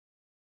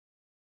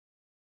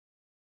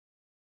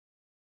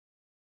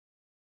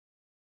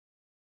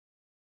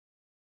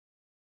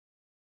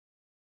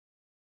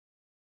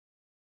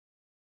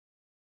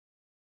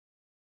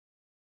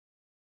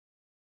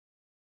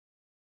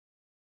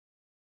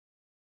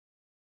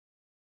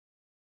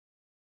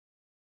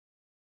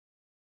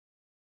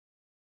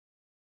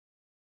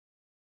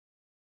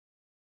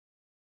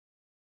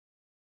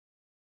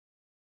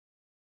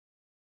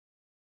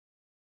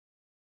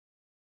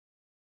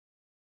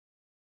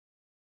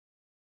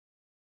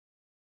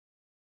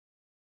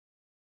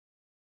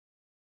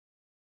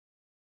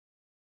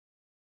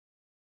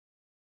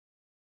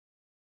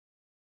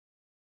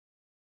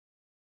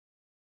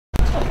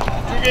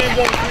games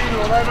out of 3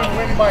 to 11,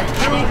 win by 2.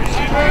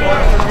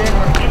 Another game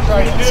on the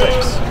side at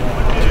 6.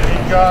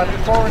 We've got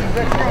Corwin Luke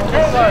Vikas on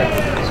this side,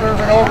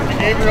 serving over to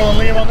Gabriel and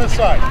Liam on this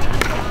side.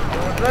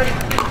 Everyone's ready?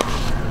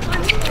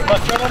 Good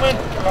luck, gentlemen.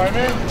 Time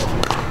in.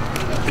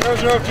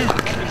 0-0-2.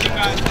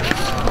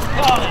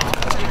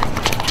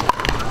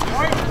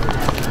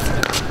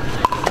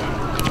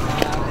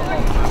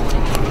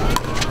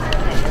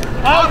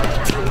 Out.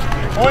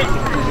 Point.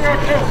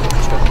 0-2.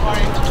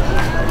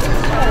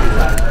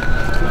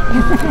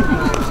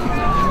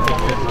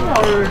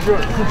 Oh, very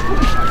good.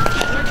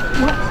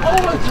 Oh,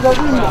 it's the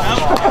window.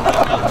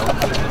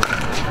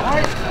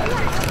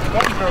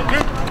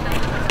 1-0-2.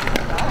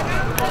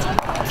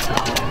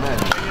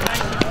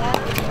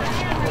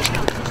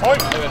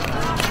 Point.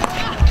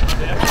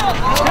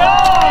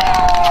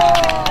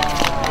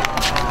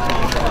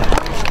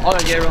 Hold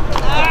on, Gabriel.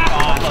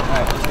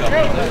 Let's go.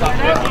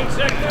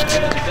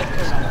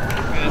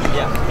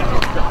 Yeah.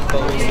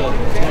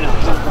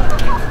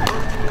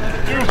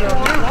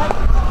 2-0-2.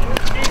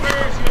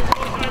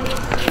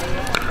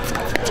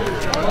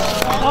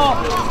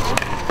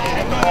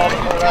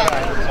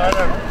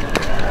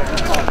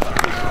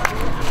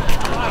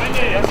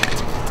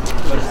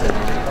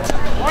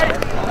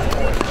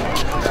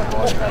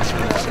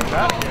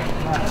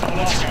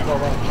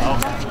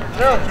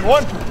 Zero,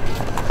 2-1.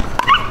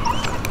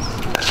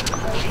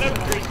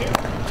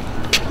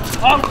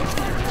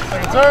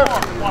 Second serve.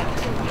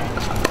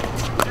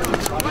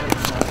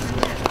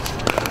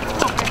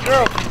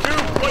 0-2.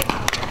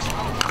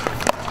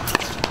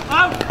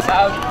 Out.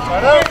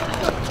 Side out.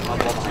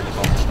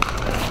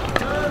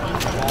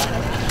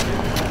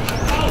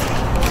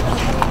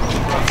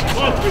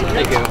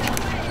 Thank you.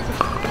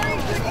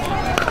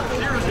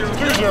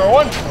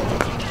 2-0-1.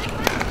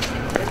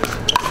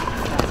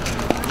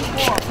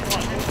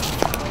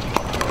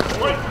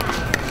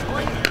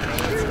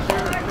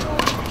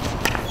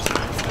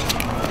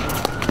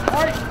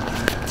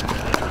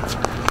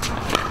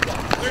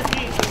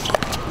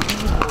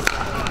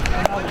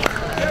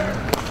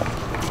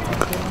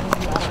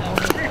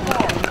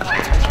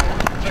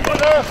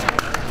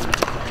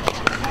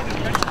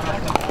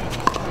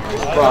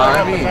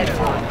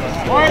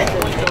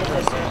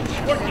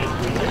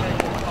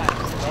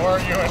 How are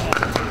you?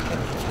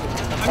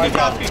 That's my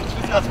job.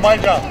 That's my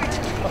job.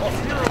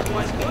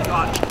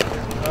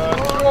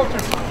 2-0-2.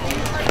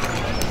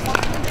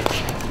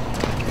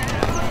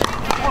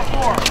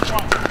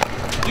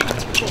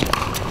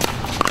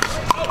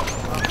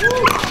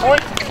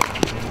 Point.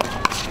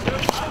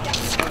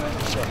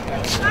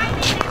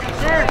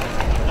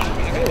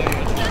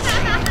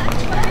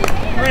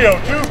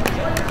 3-0-2.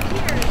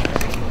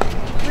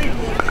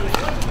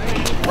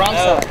 Wrong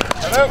side.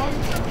 Hello.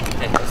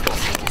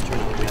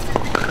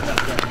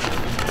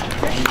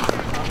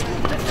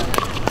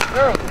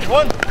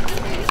 0-3-1.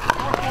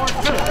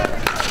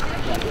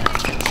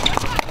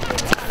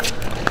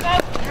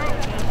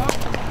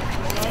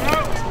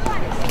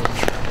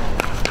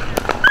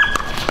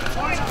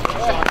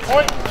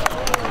 Point.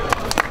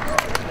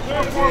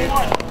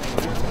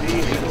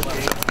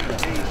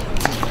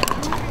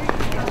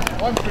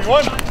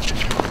 1-3-1.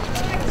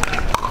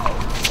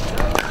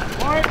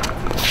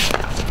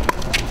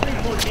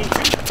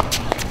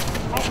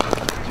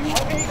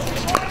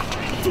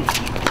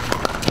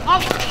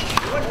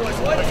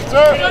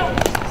 Sir.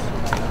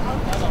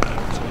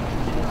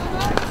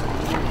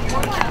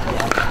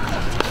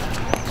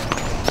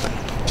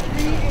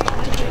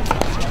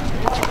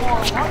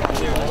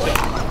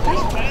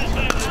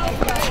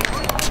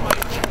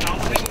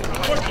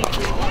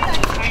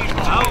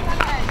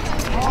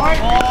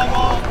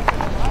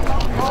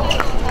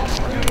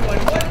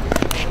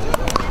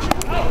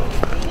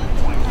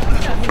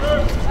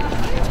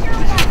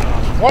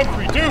 One,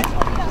 3-2.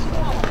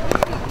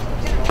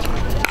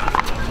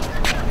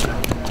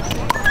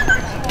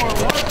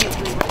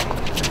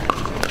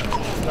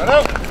 Set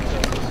out.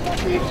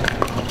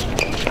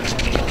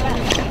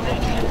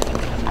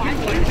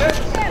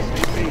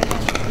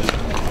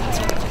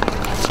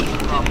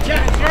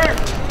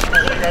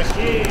 You guys,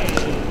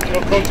 no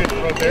coaching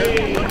right there.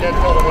 You can't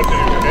tell them what to do,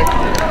 okay?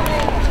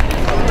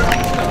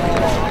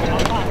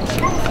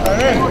 Come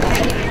in.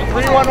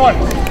 3-1-1.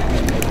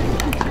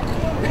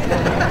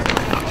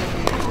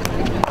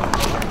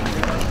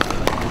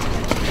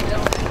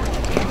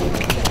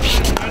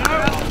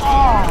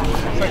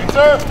 Second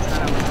serve.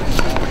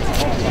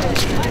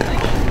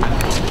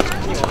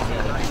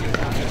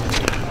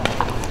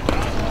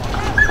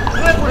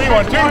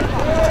 3-1-2.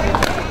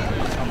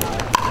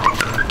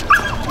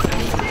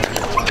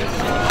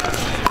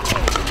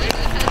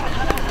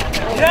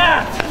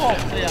 Yeah.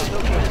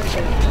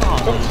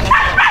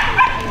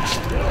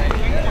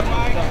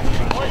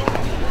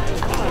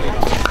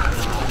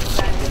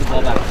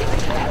 Ball back.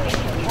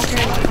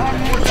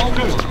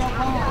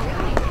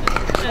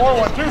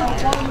 4-1-2.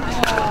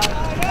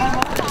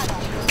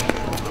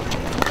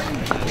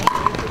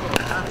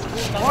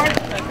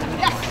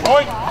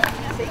 Point.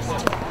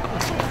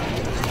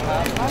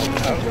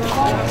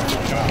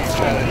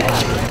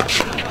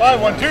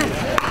 5-1-2.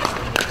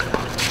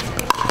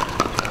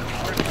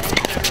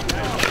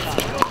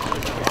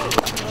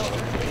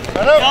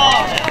 Shut up.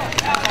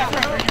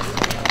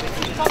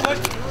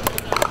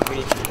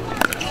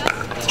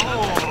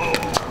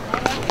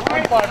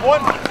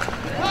 1-5-1.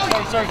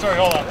 Sorry,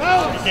 hold on.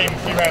 He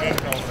ran in.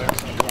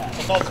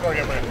 Let's all score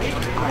again.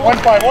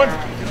 1-5-1.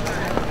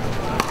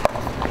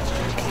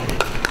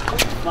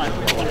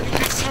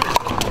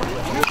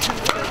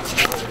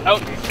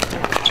 Out.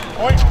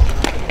 Point.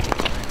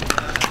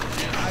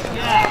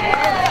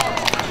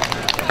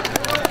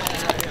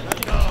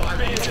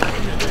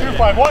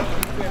 2-5-1.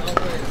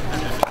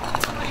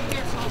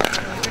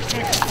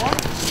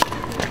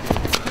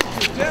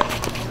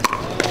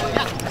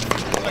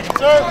 Second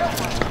serve.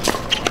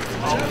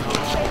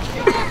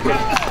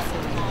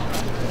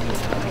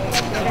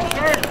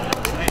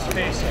 Nice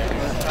pace.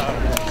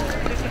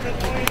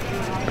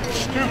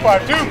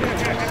 2-5-2.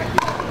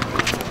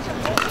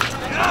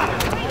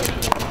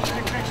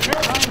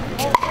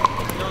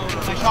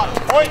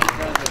 Point.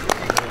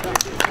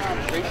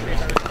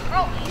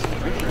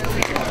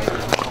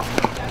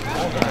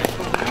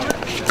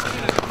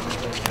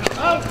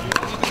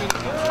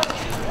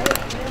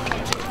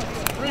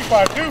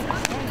 3-5-2.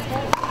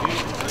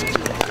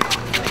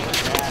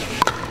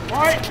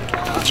 Point.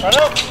 Shut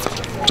up.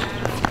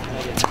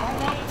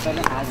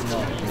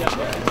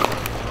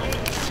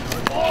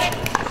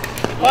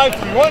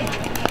 5-3-1.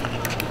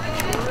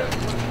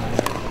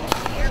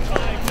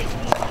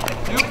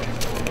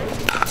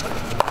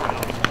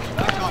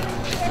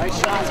 Nice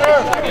shot.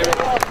 Serve.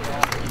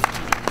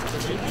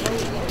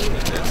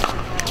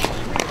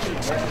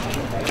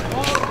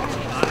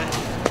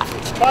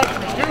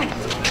 5-3-2.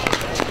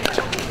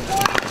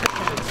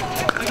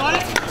 I got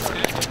it.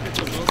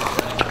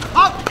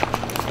 Up.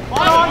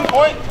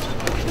 Point.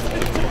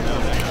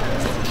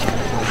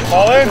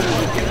 Ball in.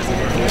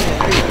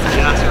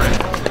 Yeah, that's right.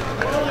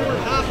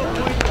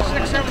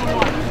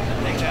 6-7-1.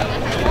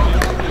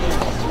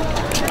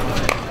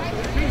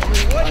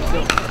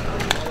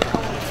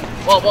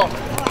 Ball.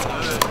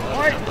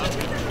 Point.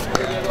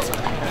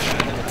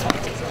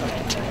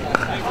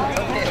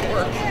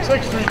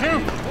 6-3-2.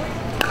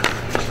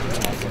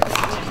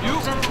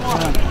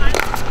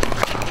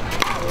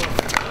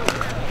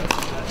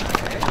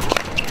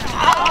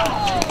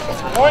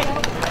 Point.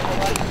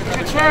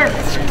 Good serve.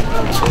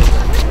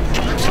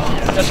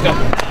 Let's go.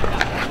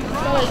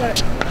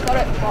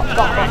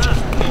 Got it.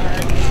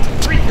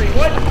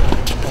 3-3-1.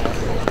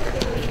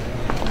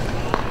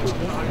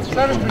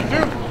 7-3-2.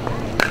 7-2.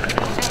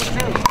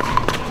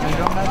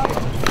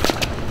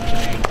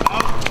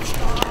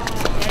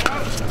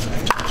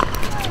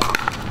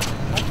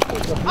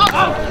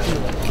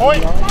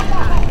 Point.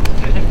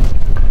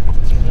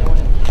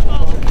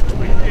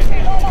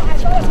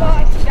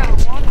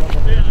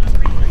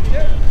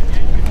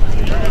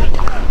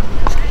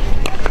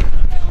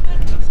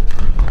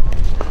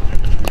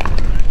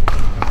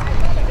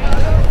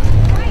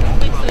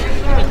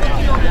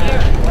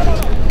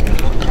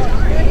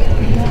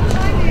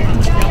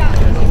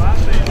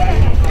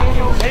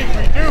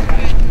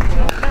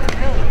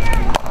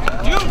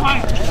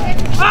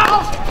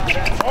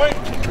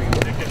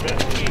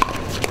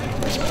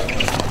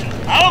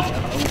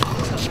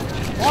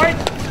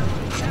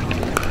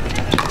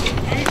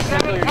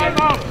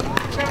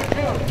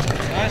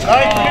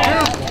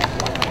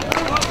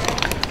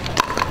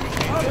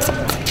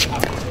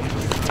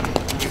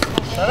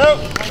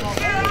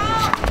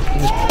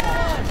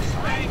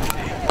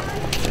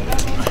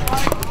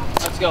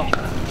 Let's go.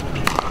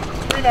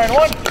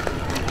 3-9-1.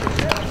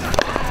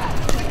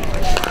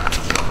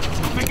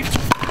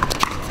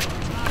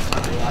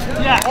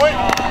 Yeah. Point.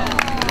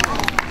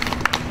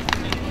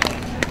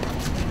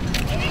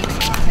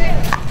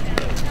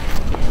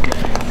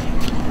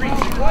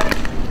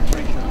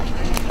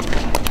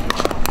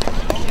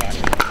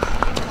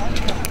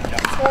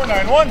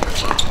 4-9-1.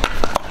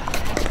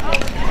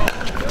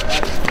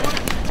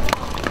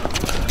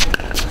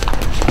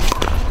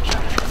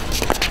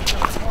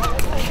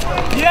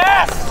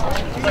 Yes!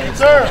 Second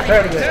serve.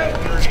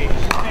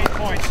 8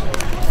 points.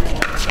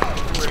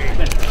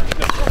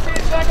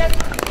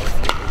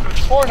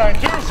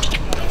 4-9-2.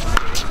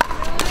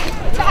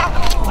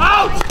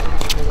 Out!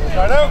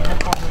 Right out.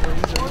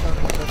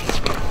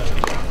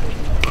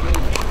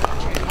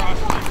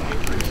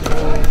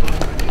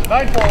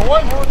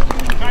 9-4-1.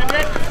 Time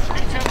hit.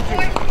 8-7-2.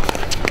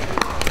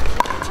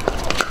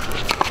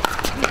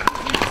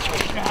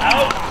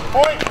 Out.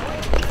 Point.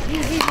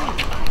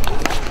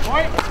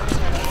 Point.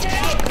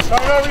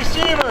 Timeout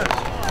receivers.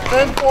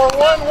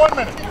 10-4-1. 1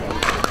 minute.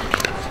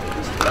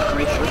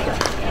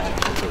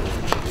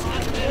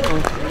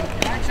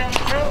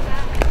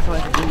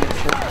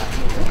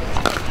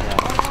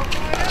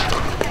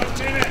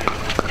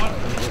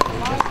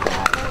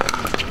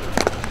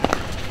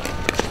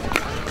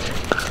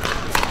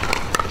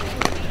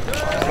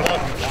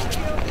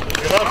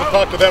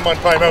 Talk to them on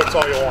timeouts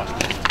all you want.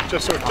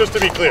 Just to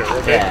be clear,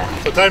 okay? Yeah.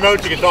 So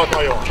timeout, you can talk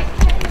all you want.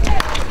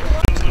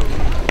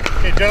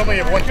 Okay, gentlemen,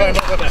 you have 1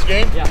 timeout left this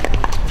game. Yeah.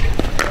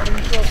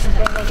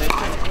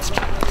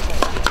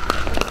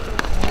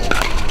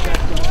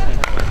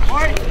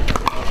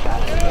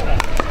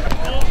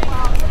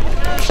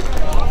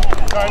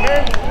 Time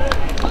in.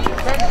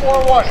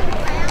 10-4-1.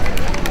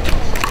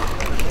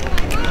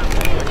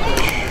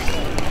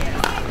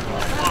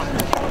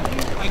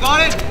 I got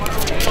it.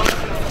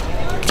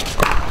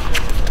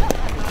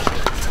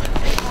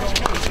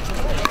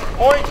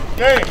 Point,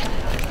 game.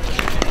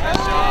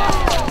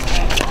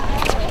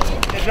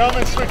 Okay,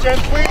 gentlemen, switch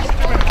ends, please.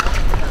 2 minutes.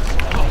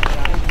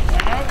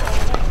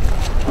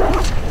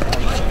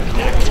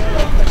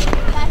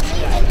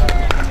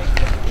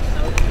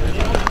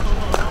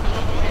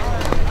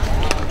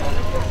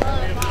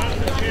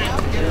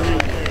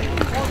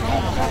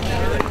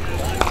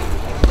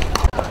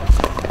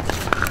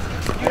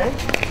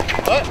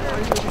 What?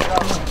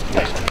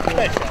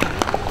 Thanks.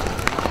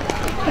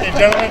 Okay,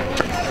 gentlemen,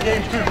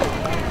 game 2.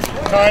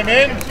 Time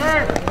in,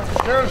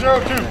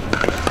 0-0-2.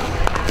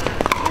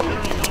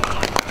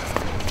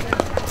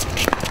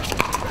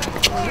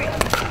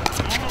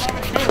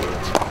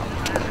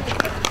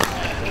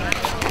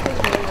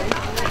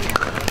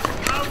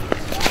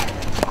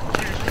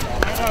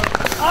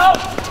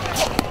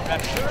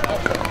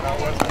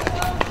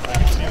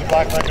 See the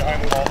black line behind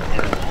the ball from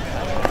here.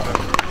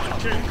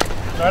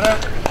 Right out.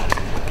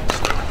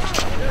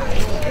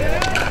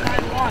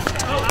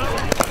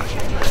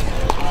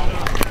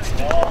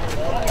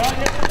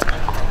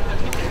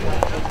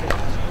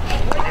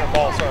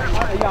 Ball, sorry.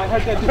 Yeah, I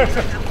heard that.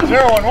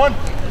 0-1-1.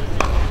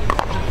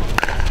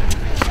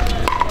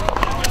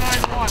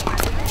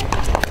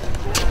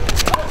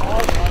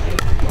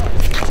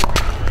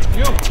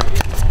 You.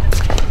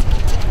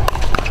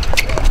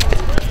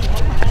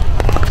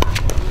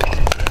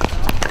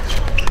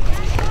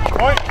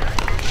 Point.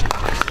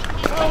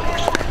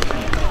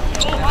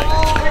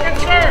 Second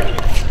serve.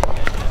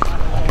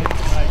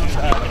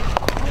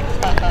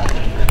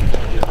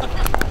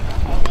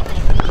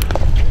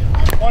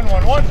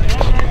 1-1-1.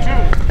 Second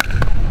serve.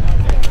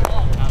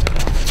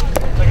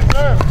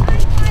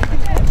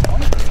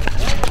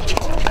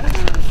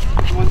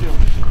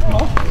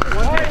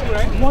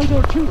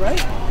 1-0-2,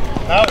 right?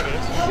 Now it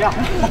is. Yeah.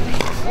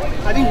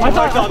 I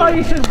thought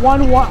you said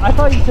 1-1. I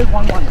thought you said 1-1.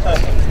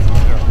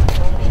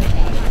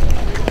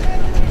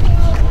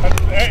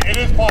 It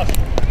is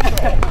possible.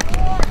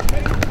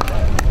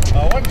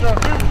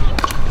 1-0-2.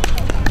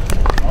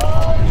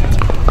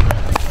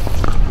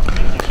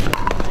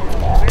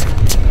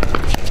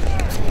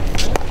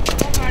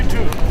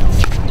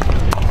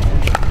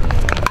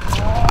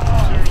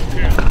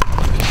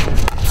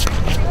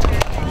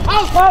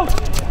 Out!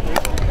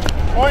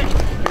 Point.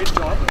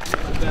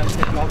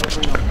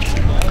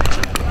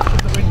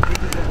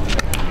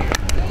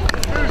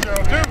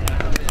 2-0-2.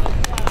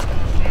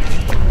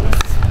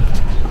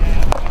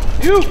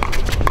 You!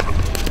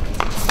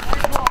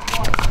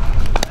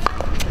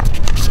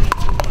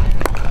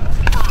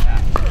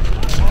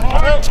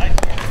 Out.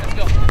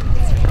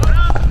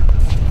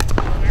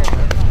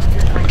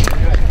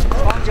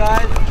 Come on,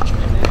 guys.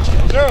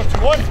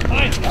 0-2-1.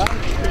 Point.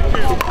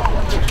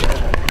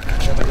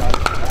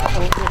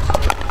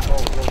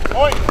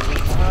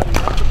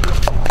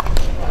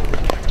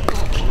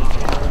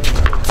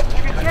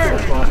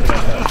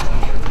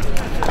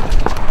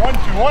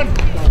 1-2-1.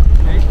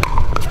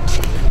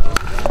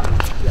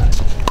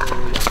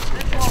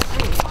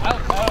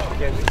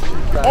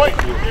 Point.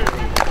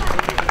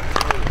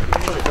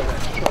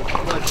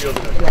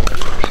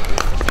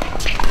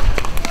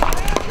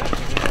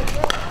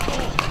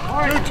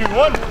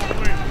 2-2-1.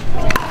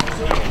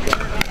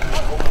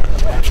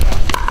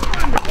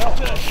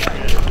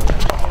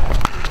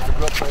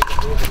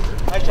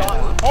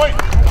 Point.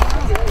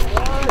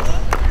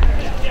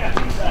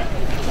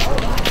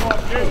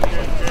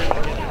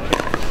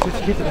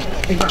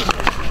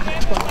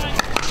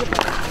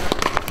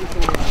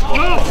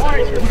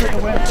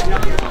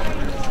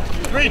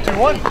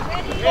 3-2-1.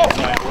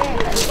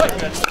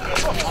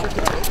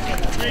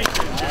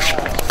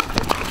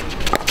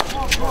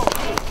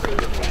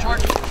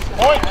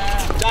 Point.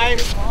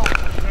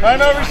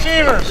 Timeout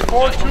receivers.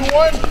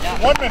 4-2-1.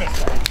 1 minute.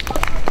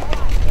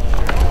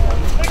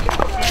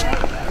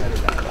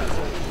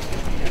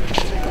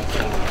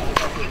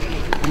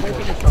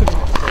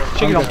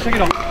 Check it out, check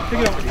it out, check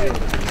it out.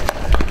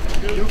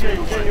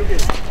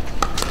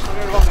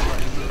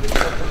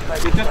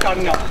 It's just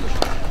starting up.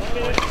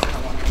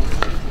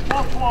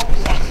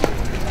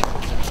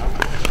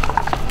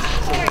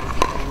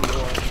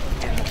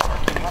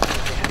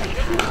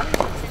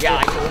 Yeah, I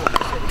know.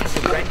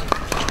 Right.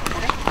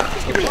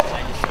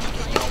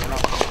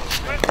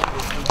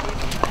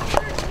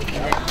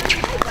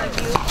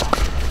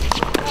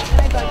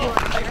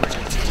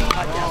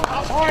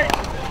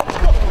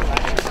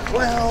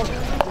 Well,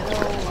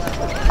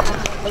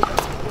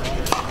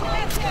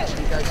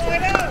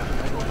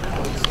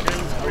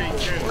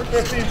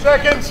 15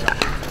 seconds.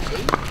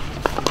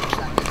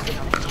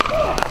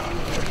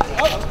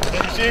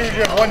 Receivers,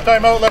 you have 1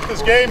 timeout left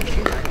this game.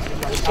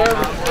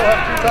 Servers, you still have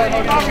 2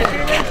 timeouts.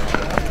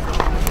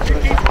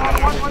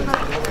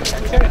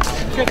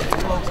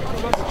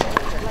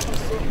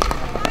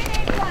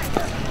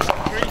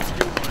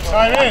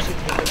 Time in.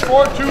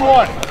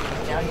 4-2-1.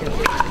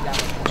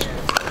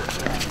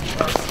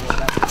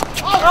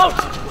 Out!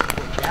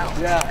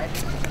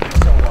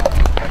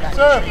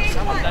 serve.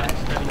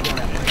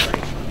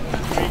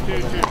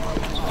 3-2-2.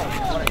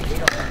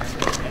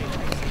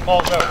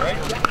 Ball's out, right?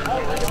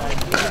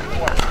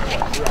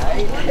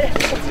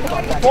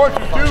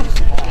 4-2-2.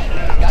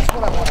 That's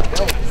what I want to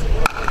build.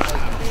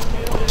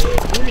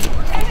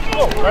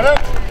 Oh, right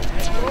out.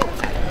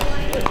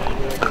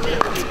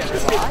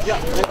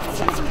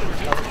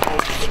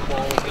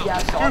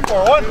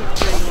 2-4-1.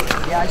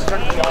 Yeah, I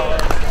started to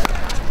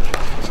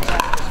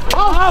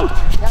Oh, out!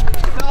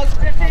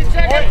 15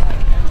 seconds.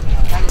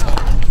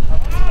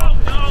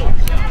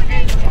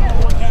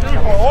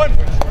 2-4-1.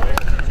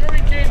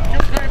 Surrey team, 2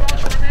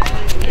 timeouts remaining.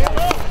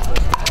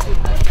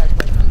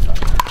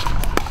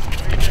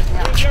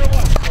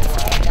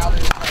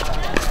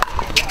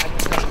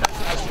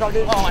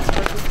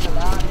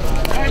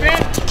 Time in.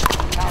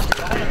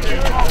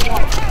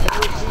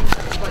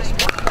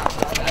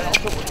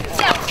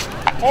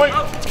 Point.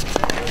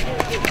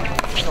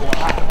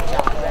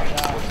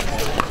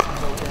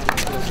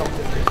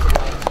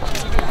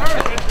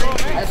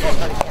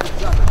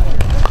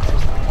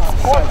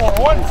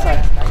 4-4-1.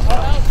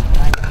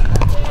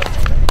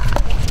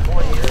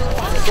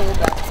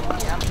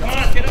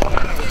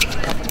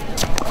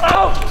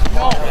 Out!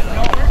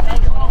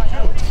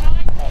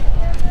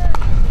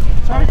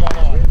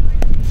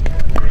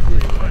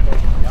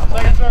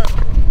 Second serve.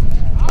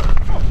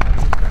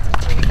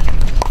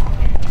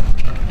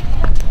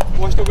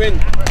 Wants to win.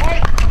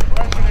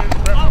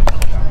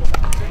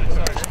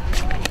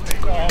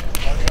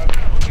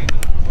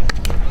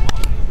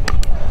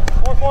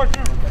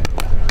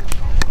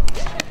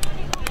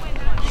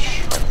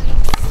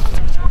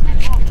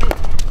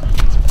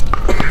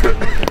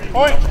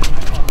 Point.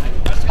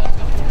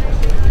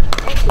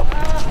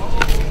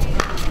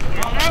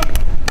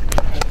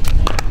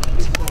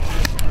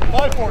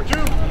 5-4-2.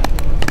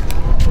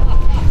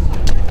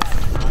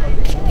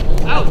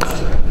 Out.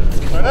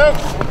 Right out.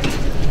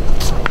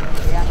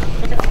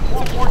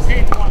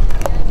 14-1.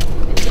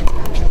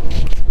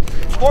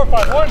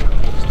 4-5-1.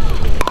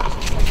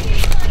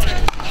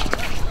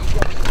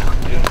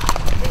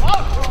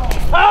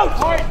 Out!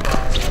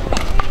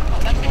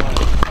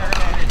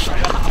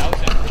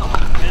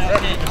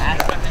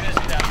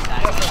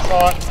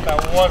 Thought that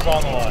was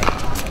on the line.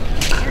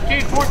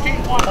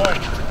 13-14-1.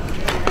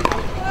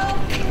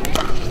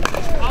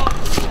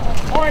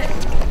 Point. Point.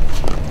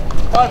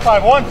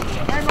 5-5-1.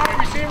 Timeout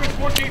receivers,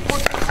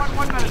 14-14-1,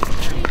 1 minute.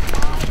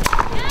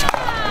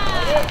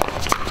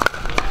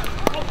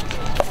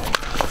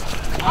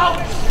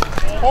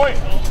 Point.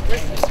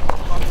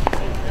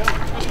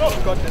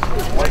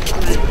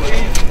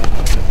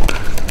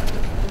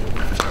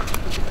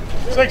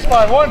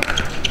 6-5-1.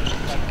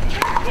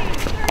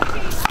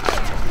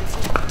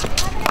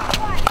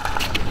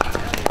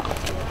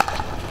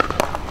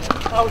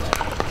 Out!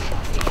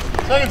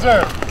 Second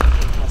serve.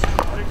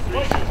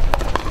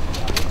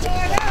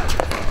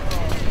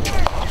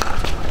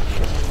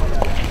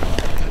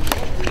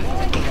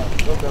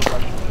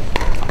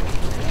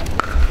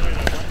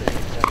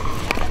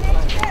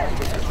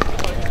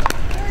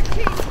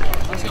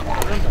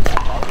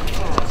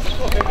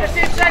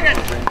 15 seconds.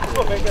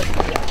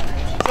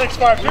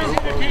 6-5-2.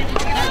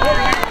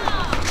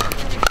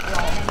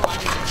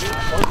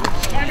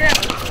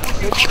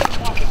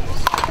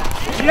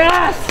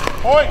 Yes!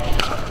 Point.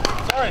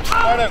 Sorry,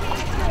 right out.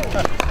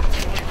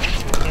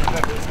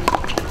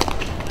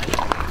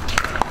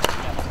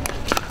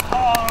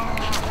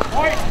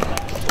 Point.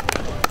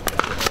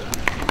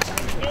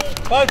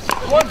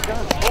 5-1.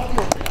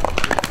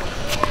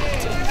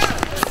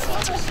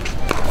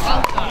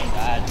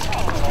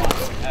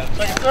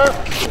 Second serve.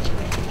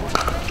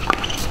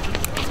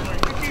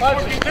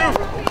 5-2.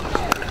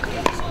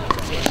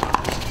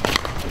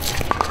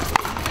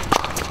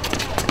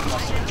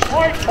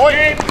 Point. Point.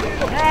 Game.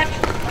 Match.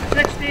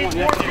 16-14.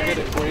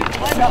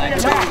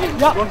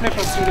 Yeah. One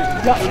paper student.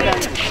 Yeah.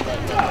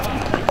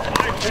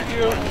 Thank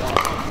you.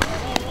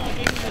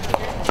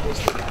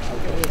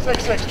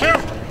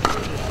 6-6-2.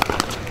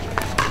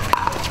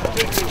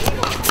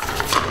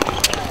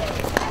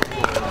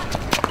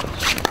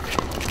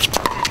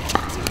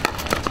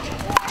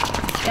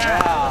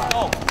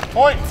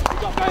 Point.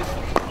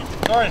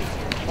 Sorry.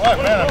 What,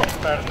 man, I'm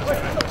bad at this.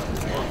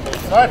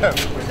 Side him.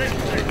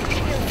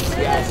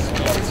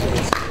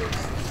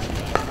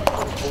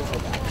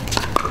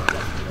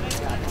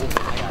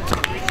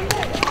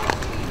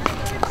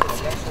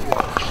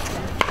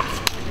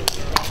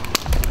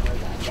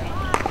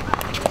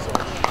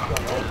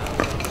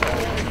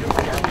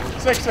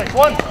 Six,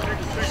 1.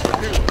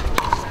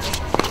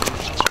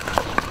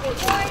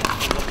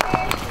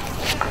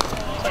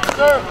 Second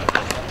serve.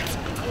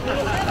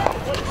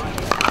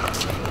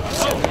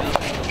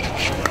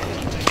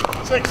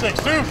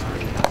 6-6-2.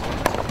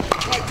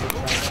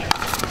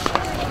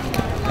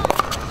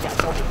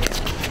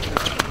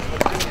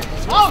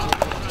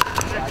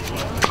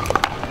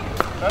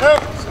 That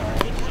out.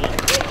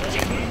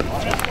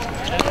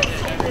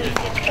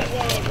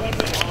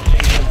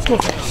 Let's go.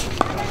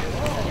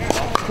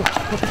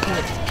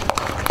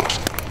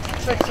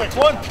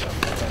 6-6-1.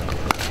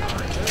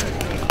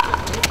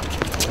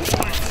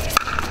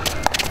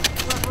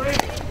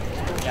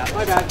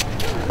 My bad.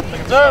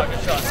 Second serve.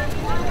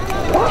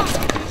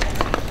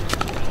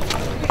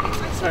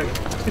 Sorry.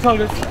 It's all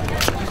good.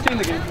 Just stay in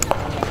the game.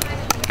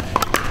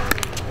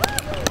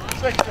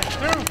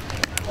 6-6-2.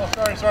 Oh,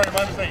 sorry,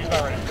 my mistake. He's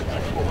not ready.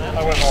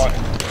 I wasn't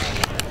walking.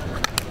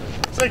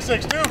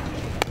 6-6-2.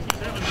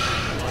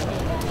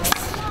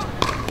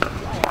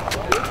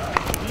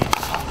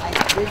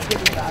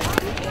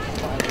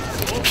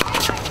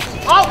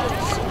 Out!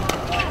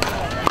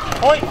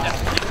 Point.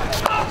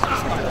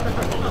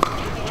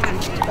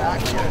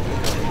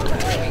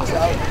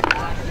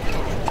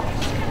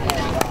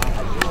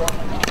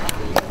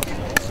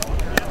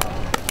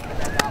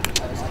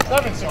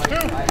 Seven, 6-2.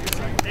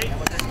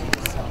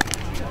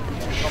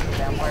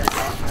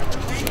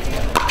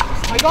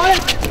 I got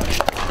it!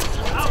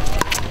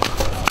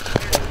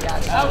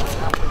 Out.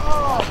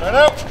 Right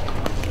out.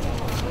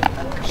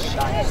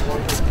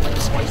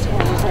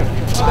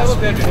 That was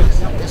bad.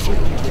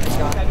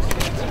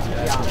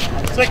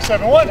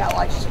 6-7-1.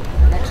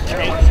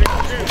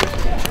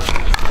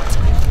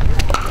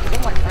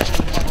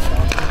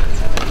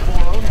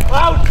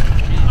 Out.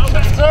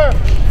 Second serve.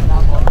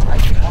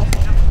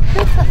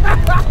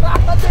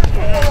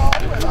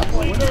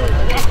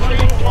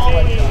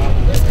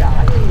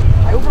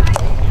 I overpaid.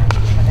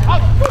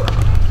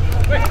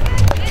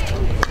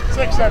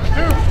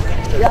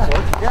 6-7-2.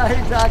 Yeah,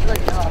 exactly.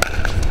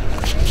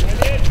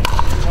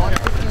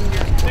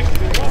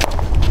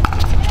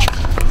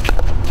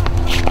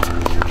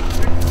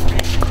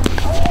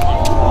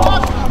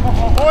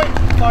 Point.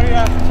 Sorry,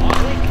 yeah.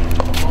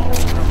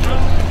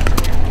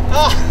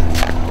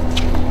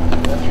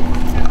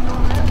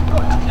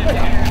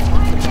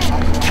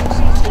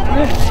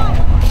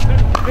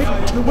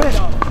 You win.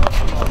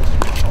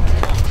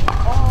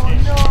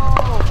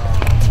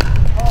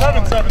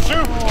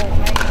 7-7-2.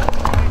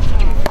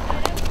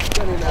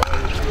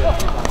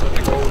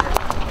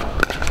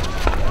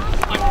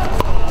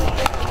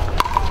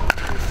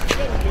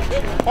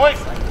 Point.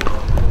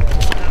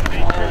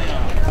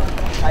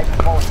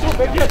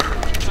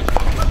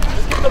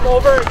 Get them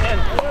over again.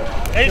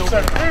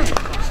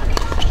 8-7-2.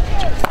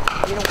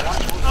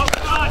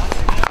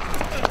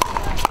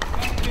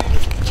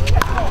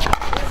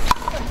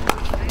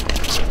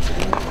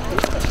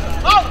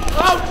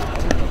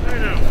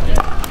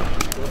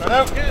 Right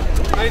out.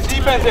 Nice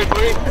defense there,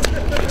 Corey.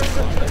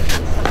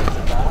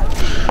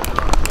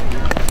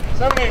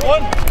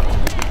 7-8-1.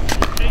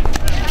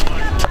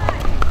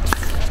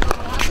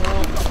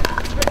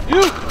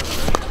 You!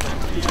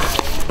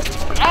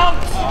 Out!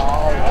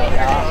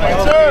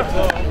 Second serve.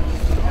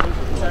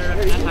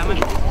 That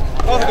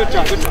was a good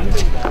job, good job.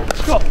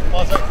 Go.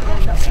 Well, second.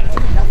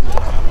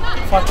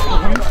 Fuck, the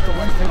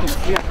wind's taking.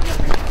 Yeah.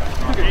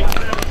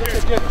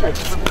 Good.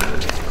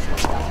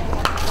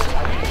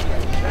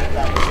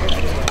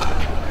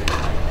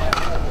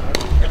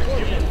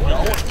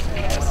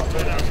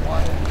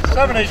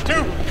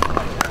 7-8-2.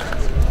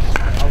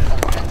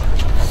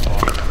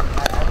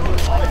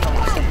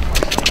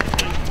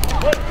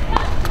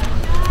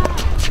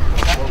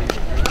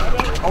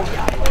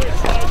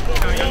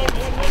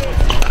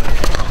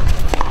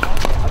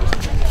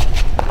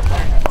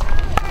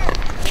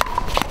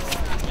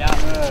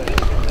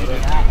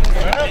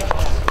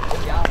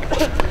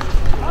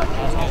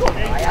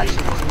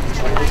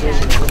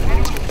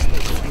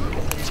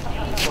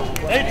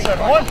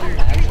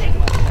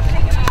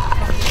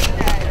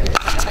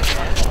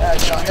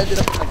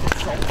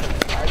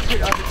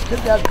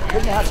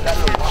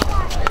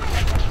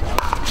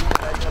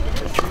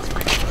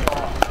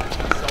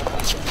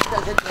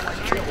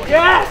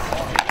 Yes!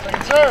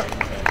 Second serve.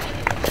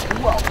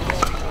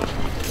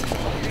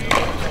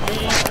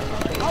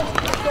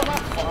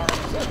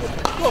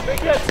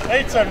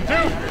 8-7-2.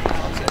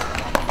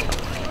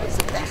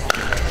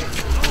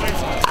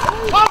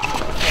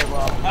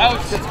 Out.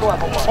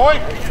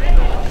 Point.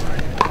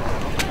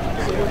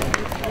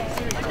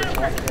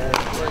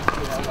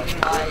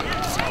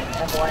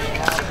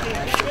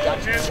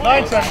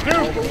 9-7-2.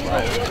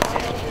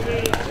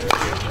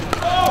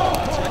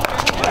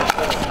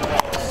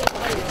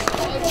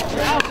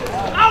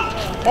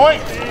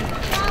 Point.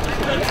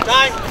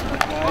 9.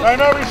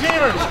 Rainout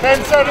receivers.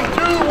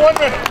 10-7-2. 1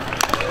 minute.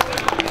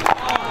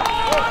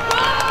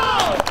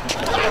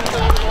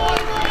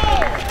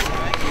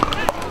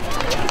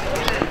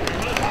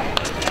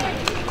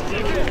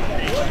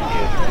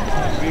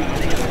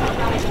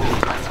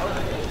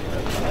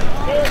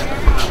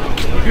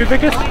 You good,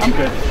 Vikas? I'm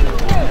good.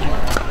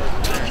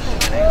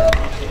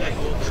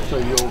 So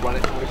you'll run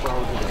it 24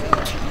 hours a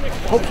day?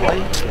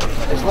 Hopefully,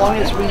 as long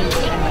as we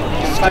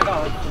can,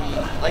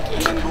 like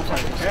even if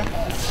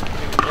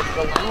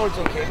the landlord's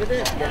okay with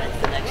it, then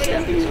the next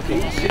step is okay.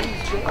 The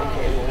city's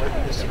okay, we'll work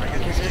with the city.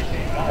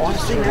 Because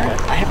honestly, man,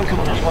 I haven't come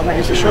up with one that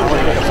is a short one.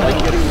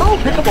 Oh,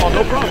 pickleball,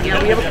 no problem.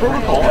 Yeah, we have a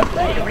protocol.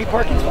 Every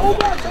parking's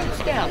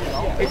it's down.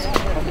 It's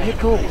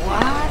pickle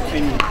what?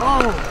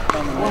 Oh,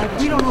 well,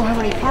 we don't know how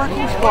many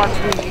parking spots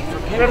we need for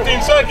pickle.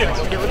 15 seconds.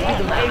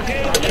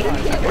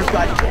 We've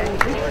got 10.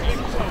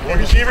 The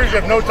receivers, you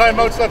have no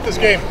timeouts left this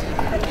game.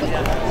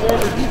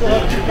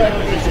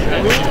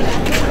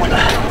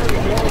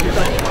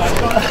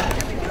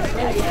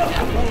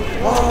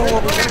 Oh,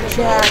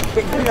 Jack.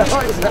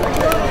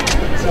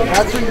 So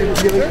that's when you're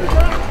really...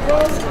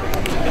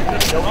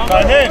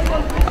 Time in.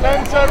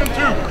 10-7-2.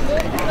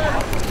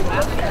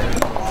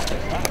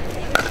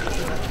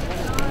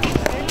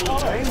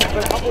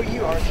 How about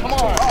you, Art? Come on.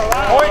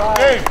 Point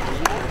game.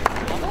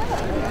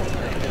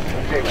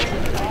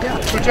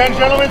 Switch ends,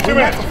 gentlemen, 2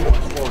 minutes.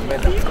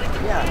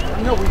 Yeah,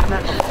 I know we've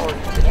met before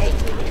today.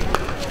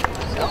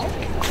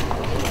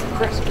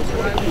 Chris,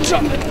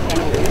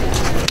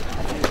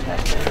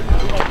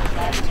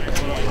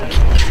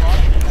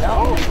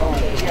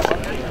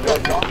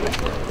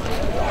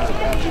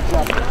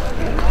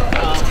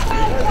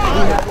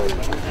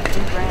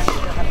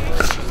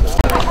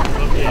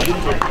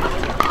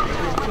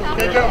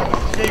 Okay, gentlemen,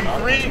 game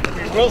 3.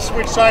 We will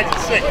switch sides at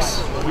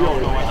 6.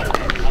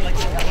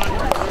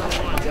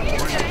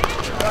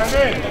 Time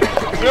in.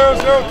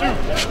 0-0-2.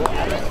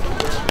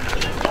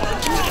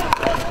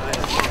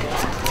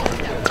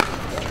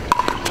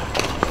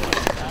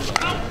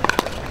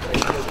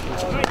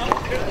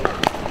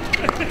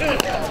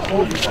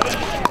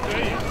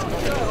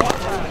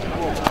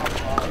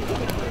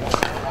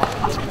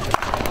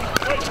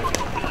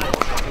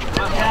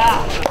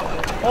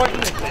 Point.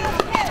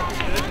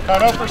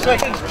 Count out for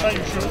seconds. Tell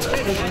you shoot.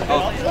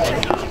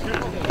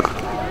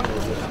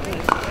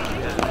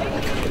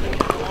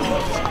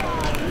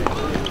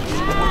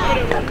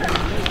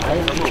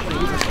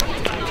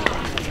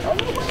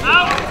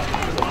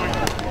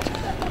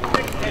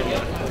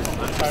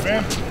 Time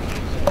in.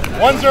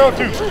 1-0-2.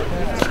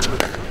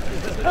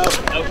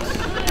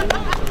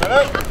 Head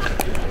out.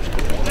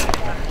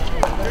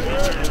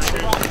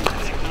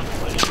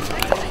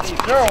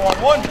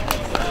 0-1-1.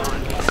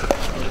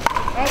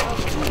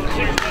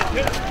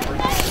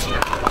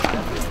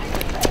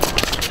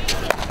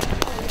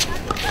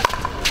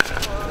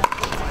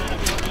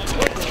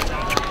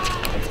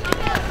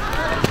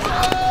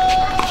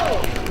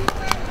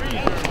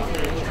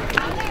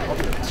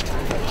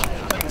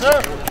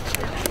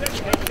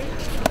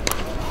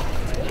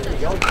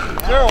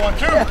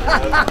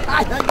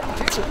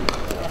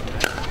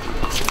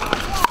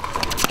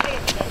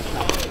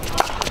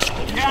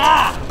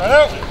 Head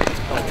out.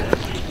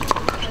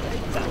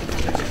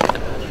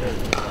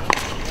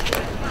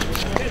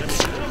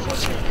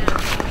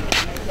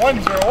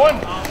 1-0-1.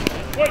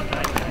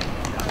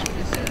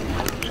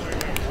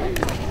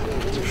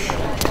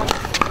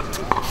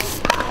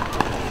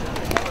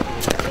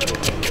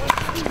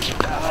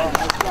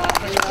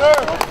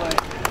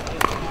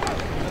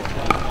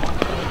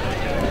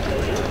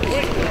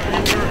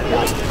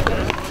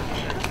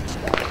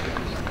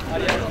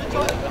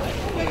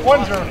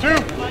 1-0-2.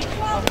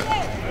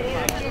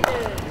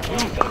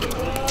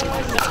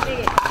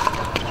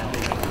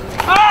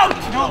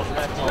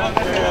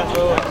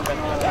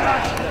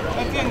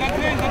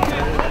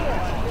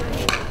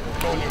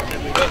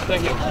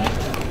 Thank you.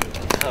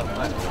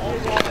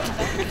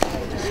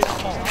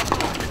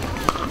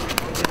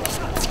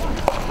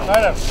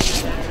 Line up.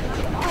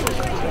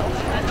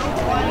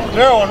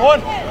 0-1-1.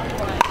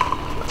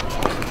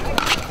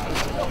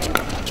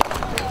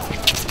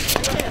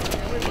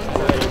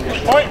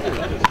 Point.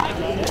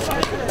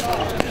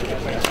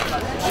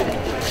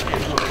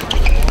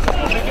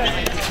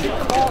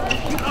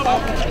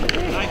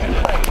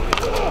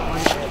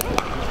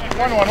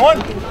 1-1-1.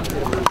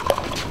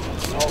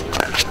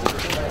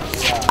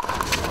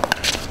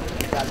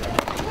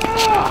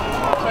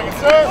 Second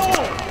serve.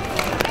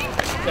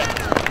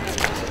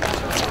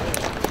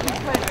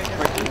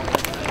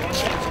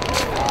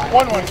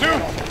 1-1-2.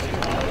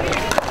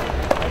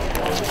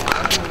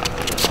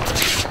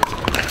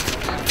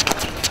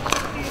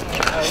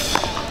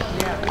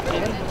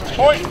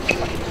 Point.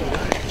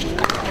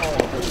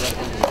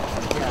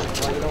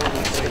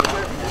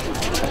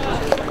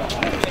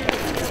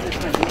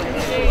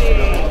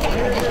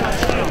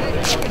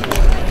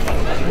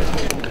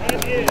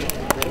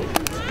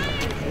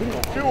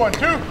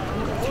 2-1-2.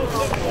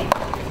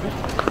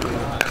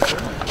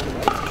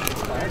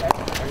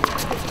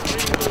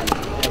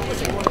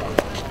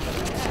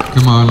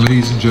 Come on,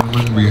 ladies and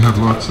gentlemen, we have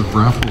lots of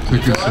raffle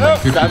tickets and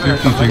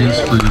 50-50 tickets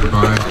for you to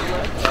buy.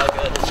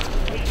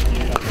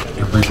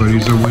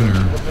 Everybody's a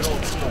winner.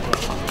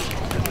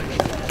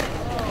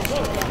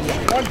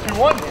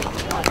 1-2-1.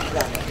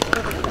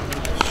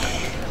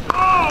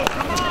 Oh,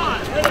 come on!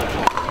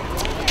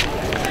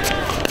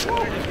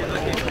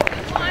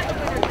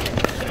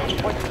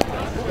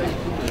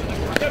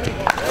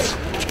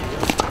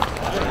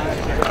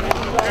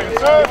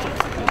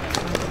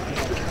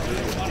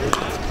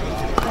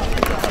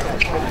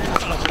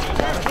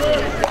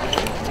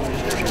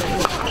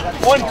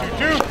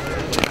 1-2-2.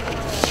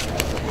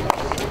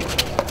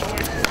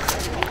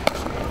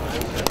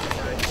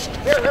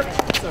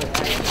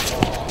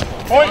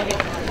 Point.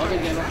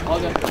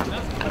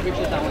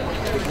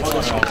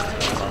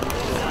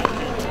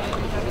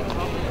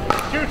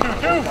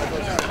 2-2-2.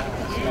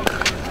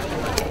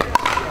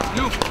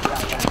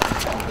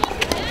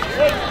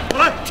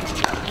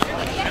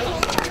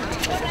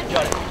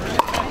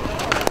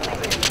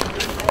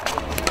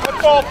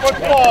 Pickleball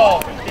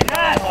football.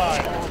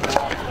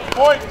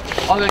 Point.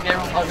 All good,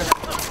 Gabriel. All good.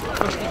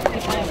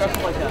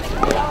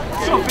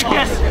 So,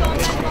 Vikas.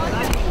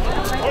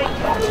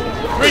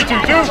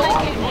 3-2-2.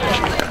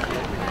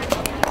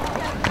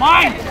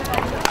 Mine.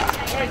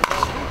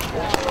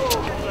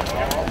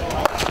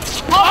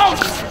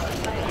 Out.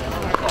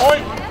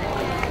 Point.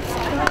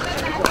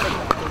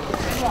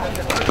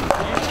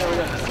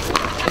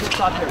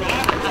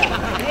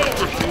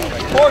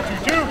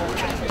 4-2-2.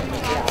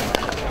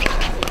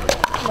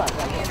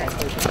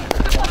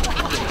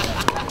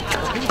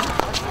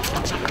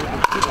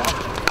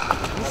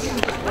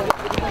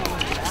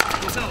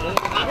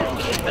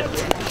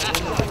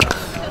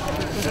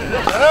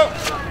 Hello.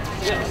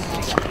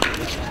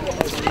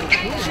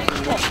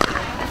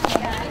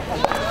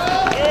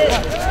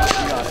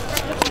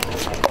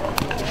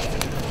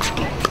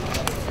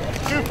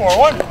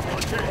 2-4-1.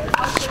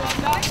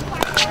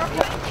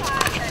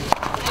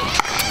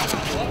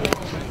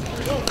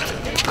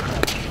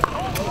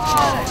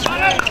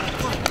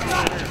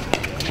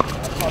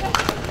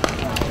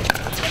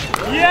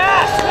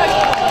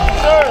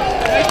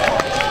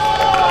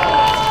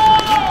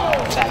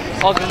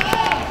 All good.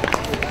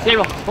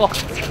 Gabriel, pull.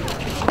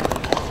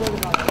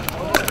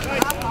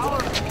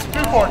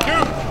 2-4-2.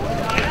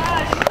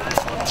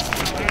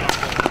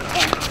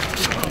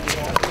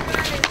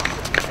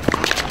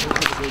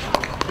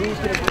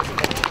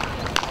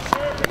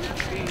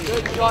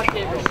 Good shot,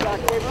 Gabriel.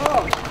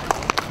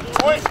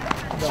 Point.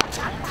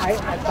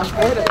 I'm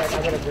good at it. I'm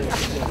going to agree.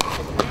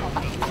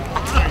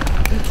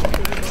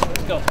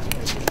 Let's go.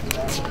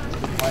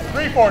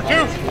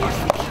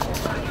 3-4-2.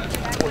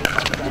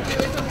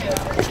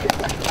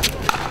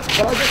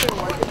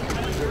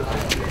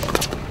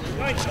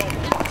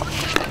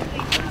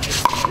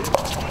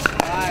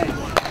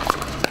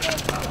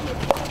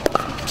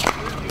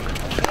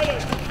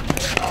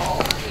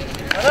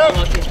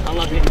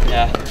 Unlucky.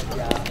 Yeah.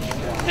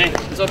 Hey,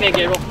 it's okay,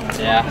 Gabriel.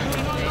 Yeah.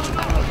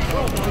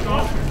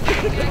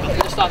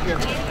 Just stop here.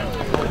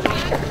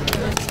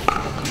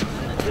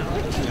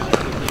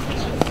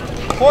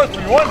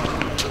 4-3-1.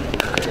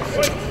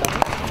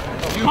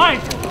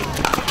 Mine.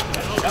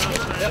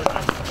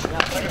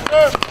 Second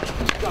serve.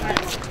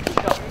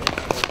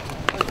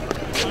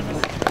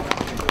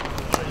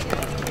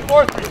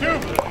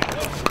 4-3-2.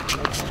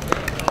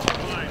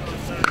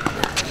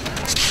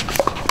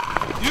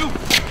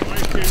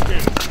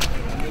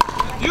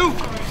 You.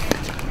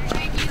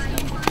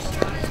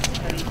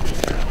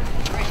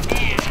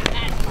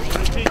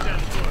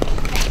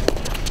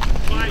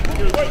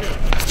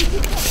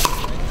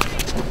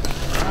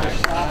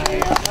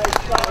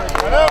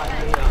 Hello.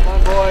 Come on,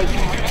 boys.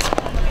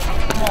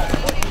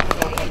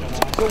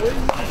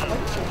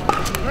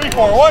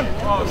 3-4-1.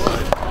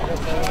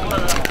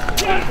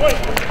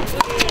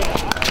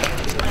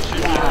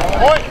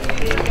 Point.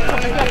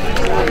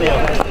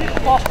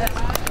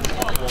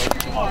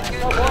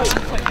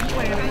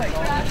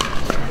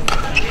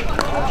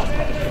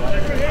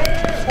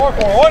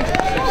 4-4-1.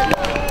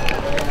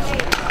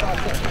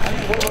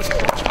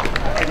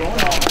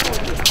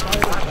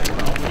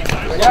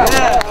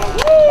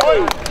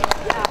 Point.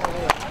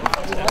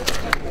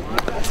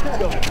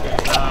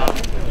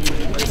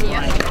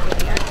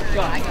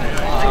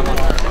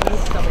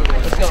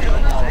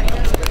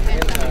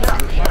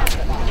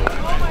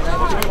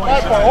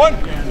 5-4-1.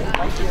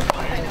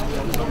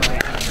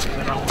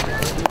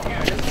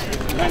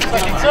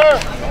 Second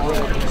serve.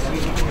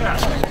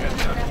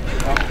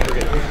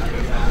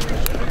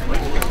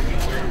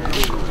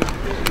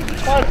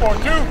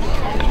 5-4-2.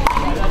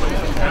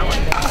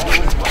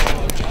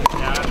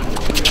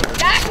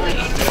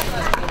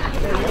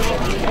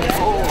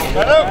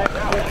 Hello.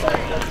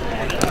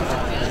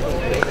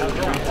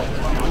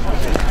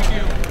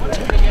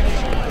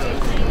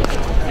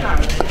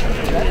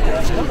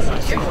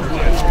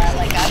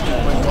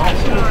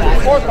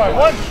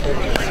 4-5-1.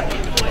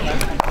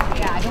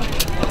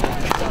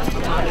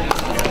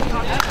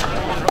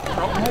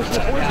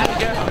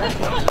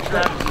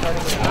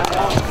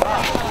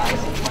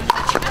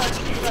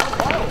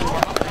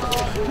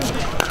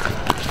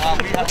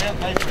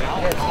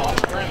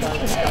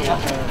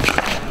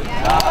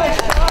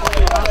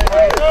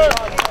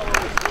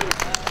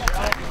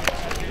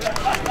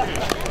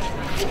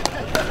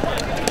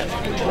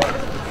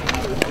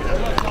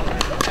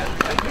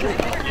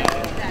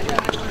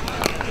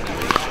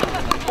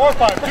 Four,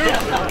 5-2.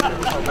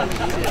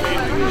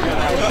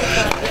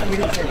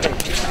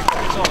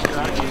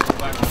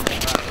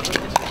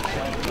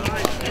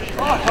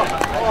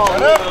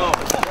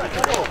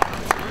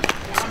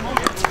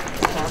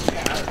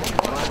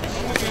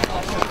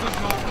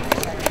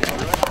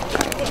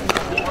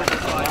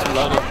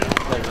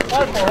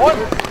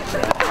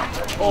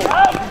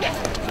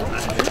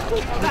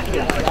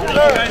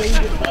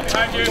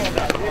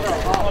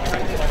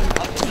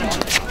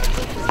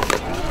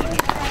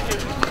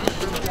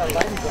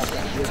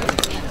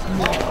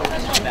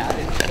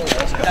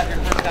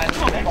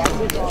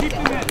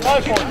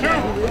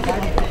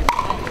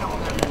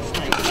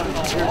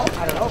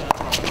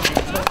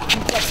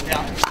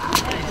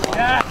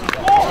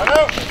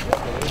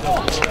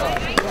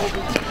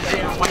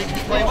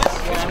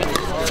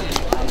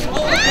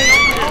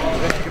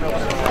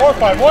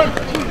 4-5-1.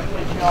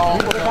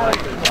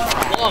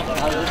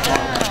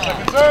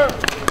 Second serve.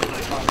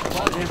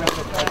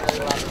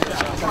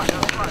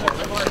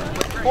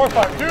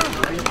 4-5-2.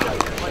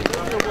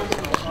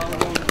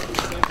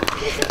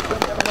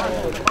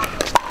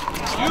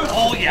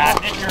 Oh yeah,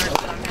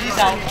 he's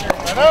out.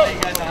 Rainout.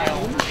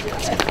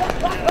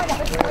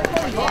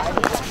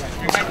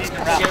 You might need to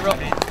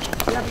wrap it.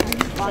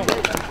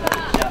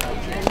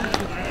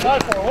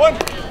 5-4-1.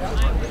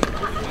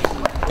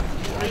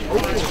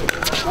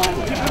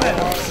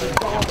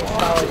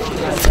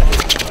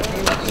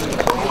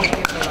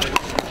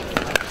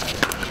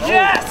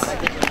 Yes!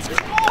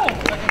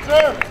 Second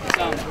serve.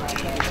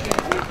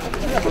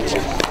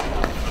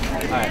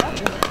 Alright.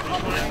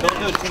 Don't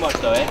do it too much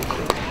though, eh?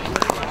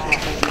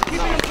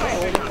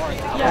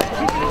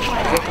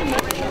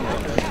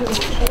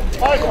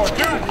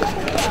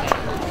 5-4-2.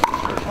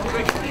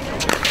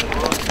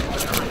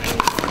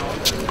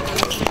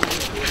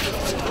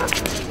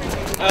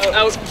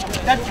 Out.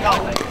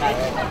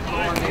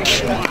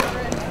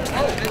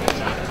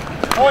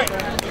 Point.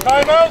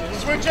 Timeout.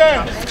 Switch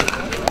ends.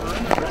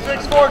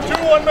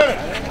 6-4-2, 1 minute.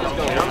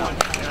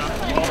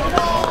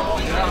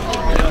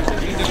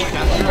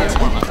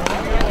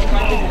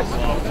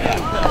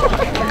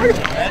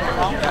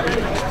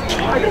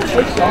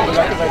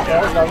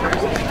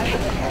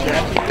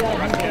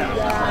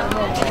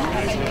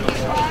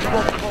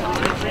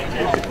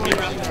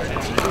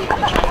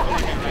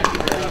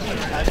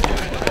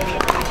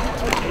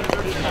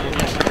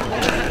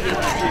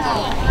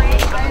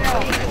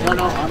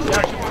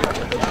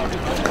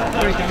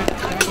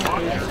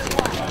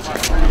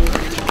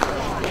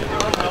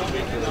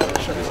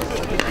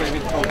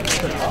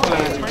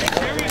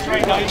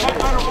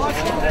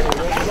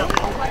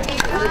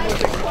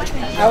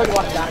 I would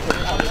walk back.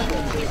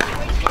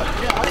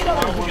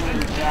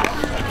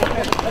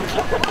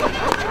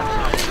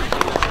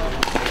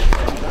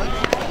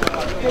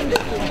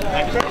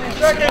 50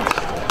 seconds.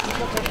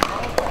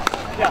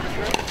 Yeah.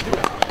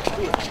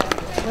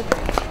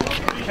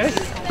 Okay.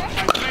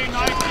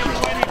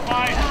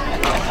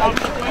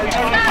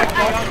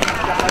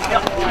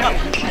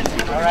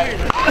 All right.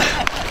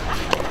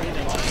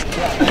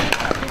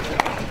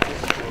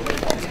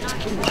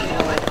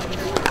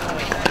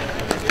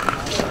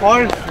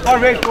 Or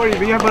wait for you.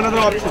 We have another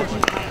option.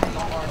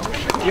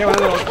 We have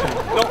another option.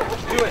 No,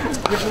 do it.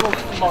 This is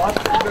smart.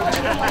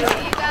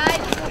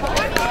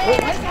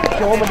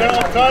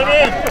 Time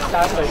in.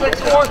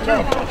 6-4-2.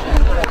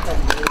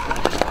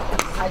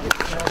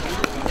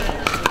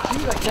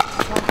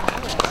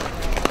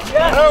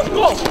 Yes, Out.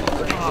 go!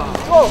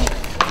 Go!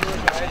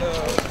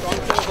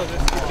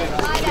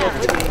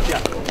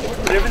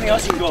 Everything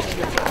else you can go.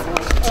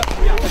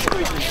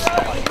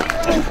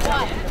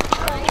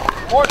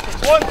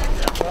 4-6-1.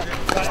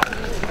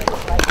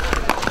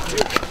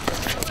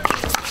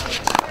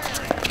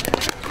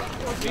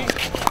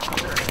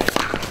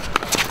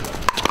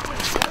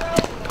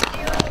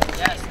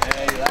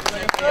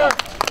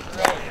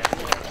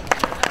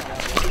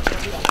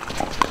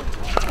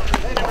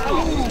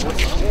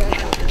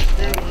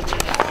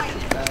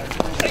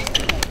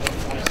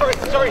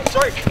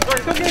 Sorry.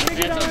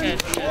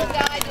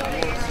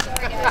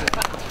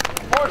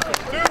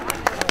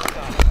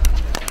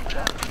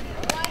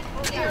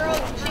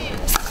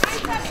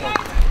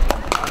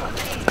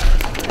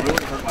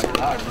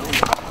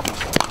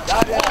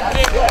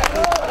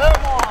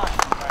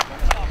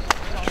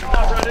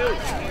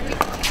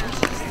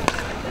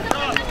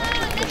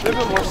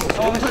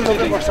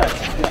 More sides.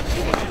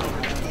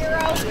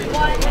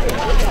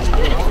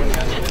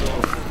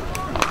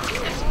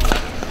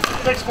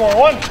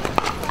 6-4-1.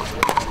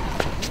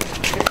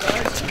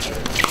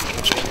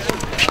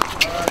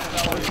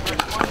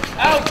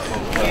 Out!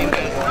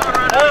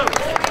 Out.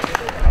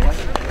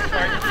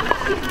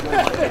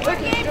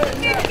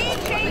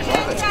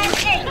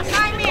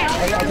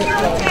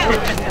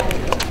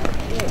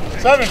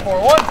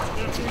 7-4-1.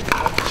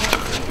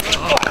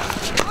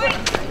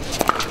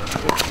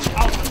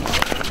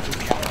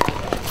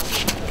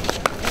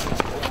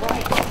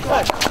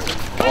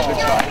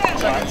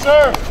 Second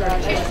serve.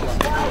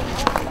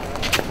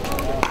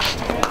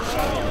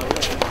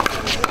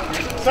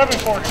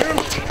 7-4-2.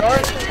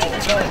 Sorry.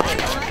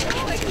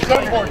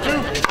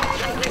 7-4-2.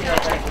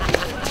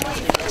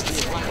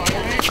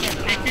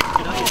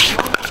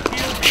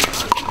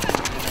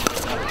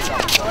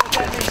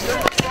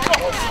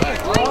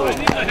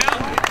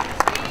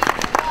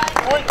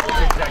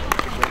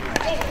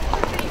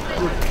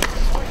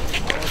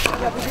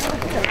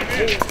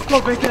 Go,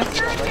 Vikas.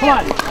 Come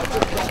on.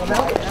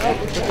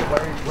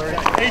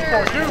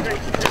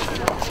 8-4-2.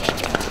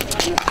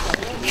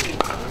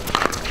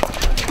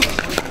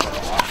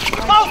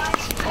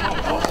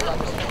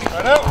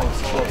 Right out.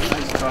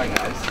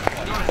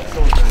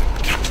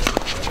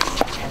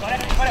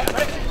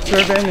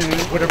 Serve in and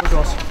whatever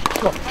goes.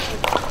 Go.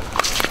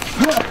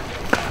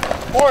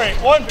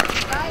 4-8-1.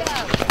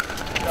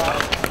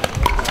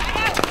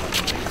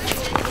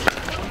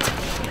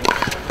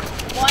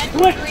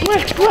 Quick.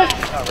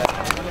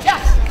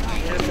 Yes!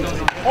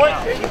 Point.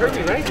 You heard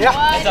me, right? Yeah.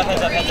 Heads up,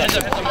 heads up, heads up, heads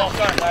up, heads up, ball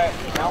start. All right.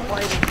 Now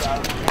play this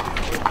out.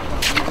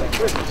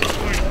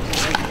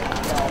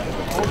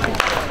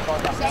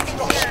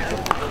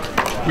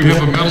 We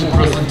have a medal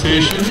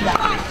presentation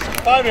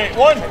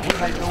 5-8-1.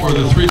 for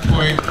the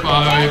 3.5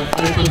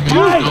 open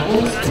men's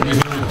doubles. We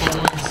have the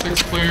following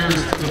 6 players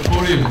to the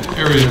podium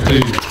area,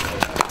 please.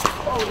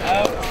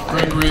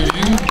 Gregory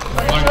Liam,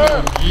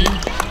 Michael G,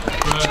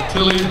 Brad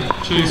Tilley,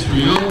 Chase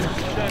Real,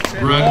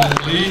 Brandon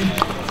Lee,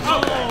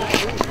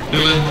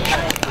 Dylan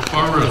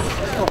Farrath.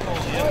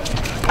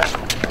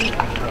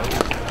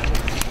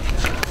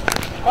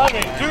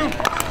 5-8-2.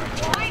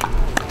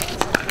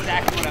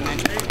 Exactly what I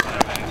meant.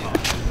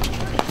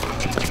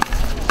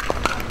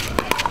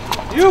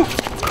 You!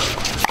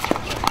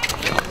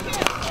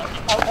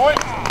 Out point.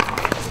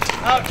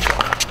 Out.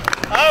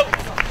 Out.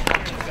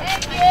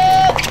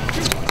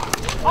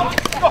 Thank you.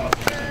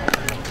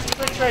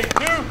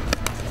 6-8-2.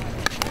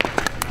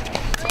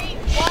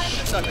 3-1.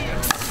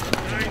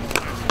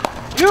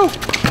 You!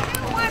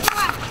 1-1.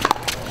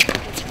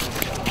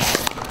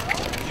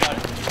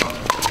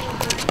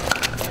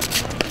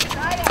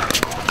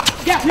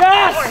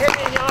 Yes!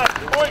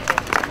 Point.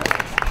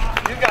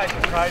 You guys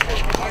can try this.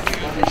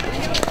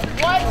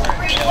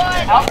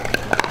 1-3-1.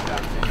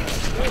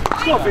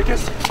 Go,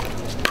 Vikas.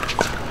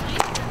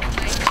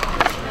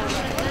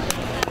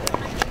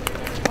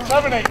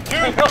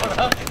 7-8-2.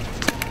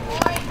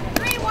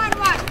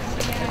 3-1-1.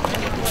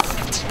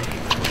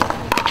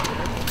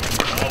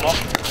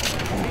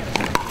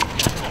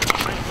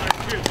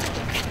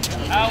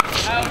 Out,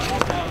 out.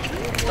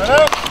 Set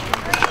up.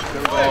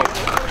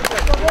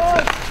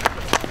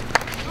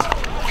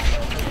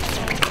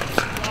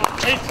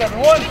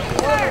 8-7-1.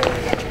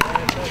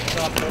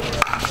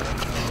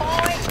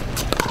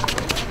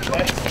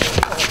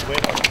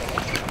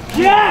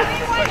 Yes!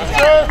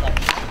 Serve.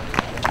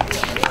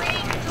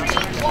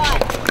 3-3-1.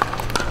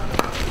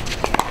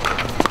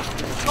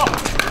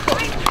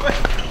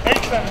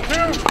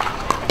 8-7-2.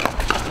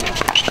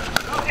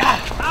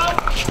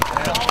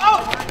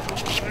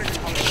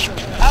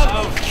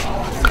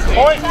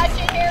 Point. Touch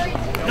it, Harry.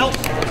 Nope.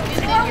 Is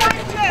there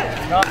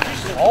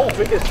 1-2? Oh,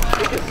 Vikas.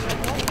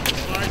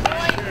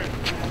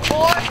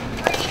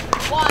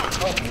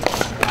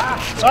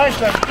 4-3-1.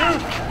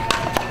 9-7-2.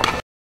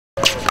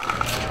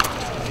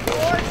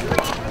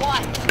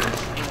 4-3-1.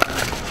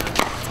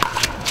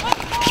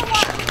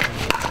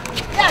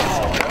 Yes.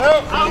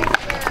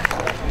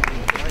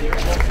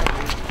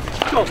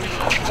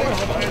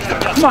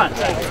 Come on.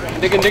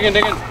 Digging, digging,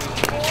 digging.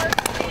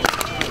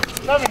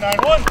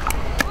 7-9-1.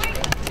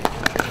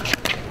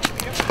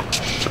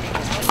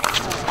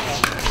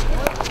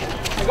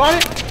 I got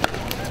it?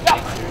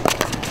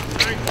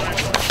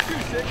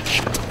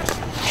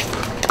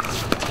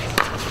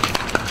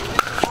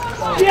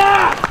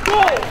 Yeah!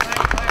 Go!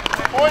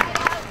 Point.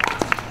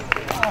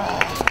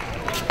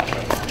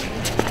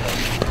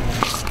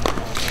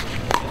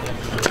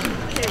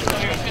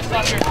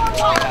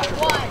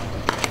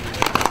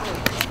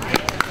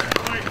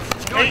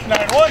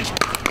 8-9-1.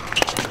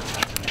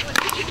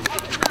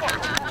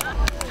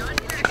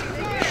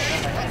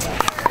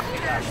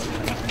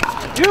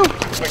 You!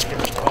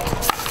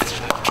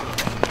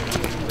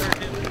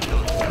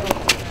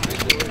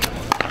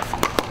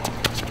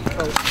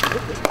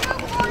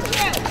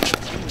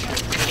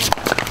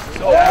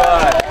 Oh,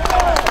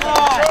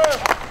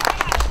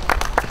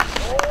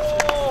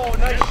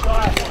 nice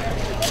shot.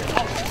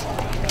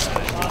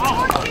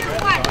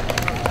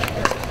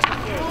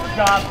 Good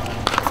job.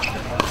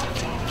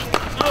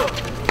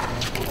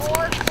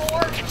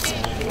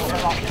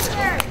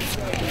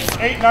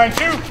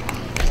 8-9-2.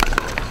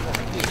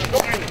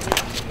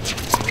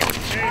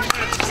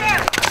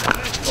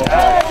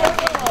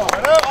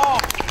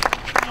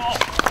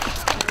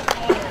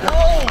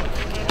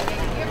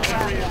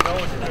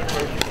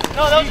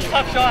 No, that was a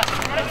tough shot.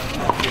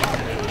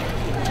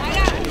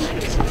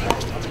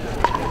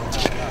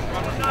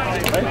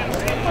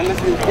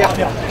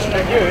 Yeah.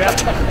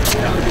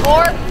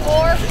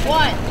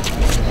 4-4-1.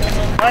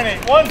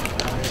 9-8-1.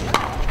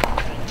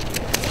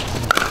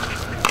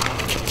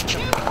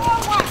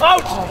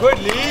 Out! Good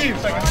leave.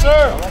 Second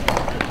serve.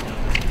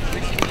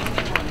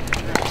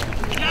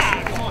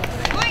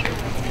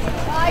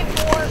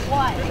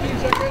 5-4-1.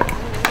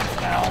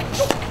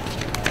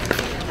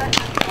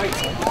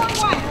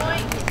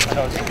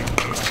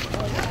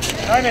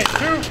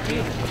 9-8-2.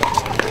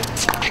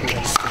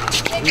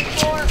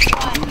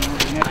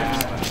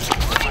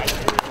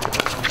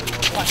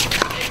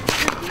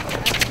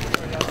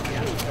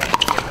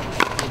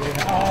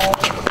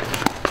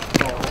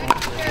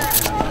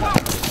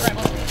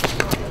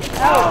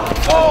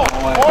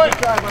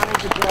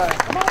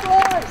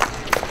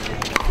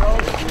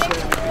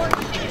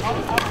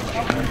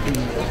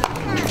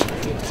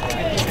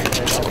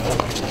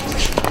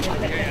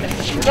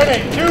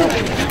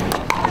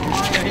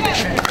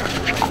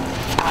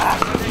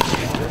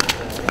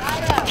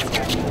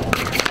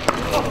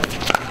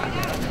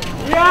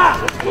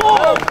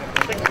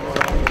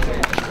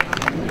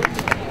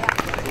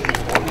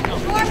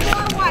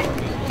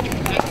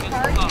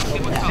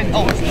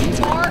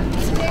 4-4-1.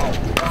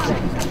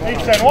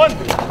 8-10-1.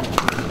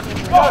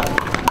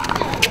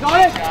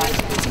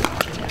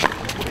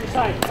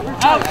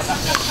 Out.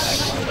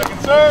 Second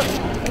serve.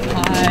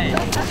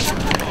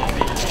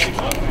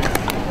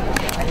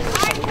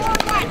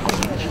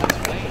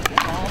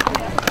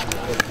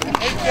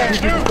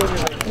 8-10-2.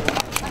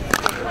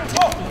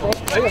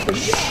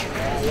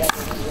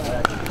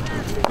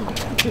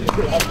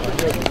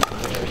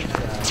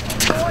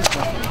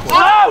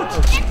 Out.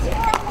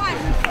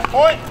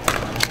 Point.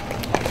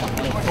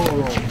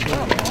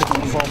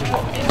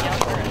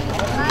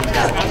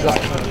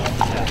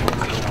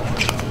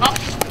 Up.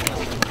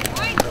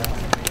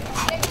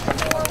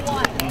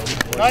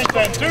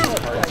 9-10-2.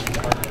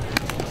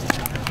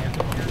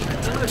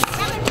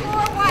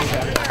 7-4-1.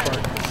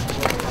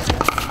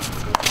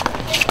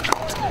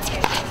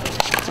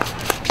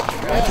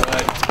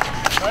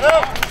 Right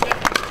out.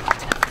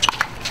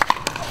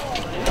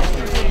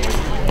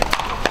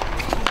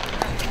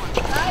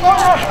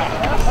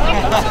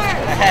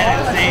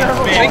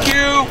 Thank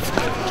you.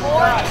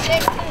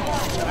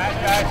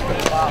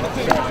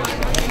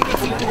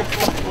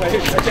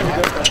 4-6-1.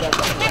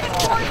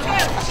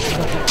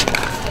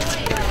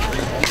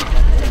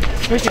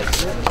 Switch it.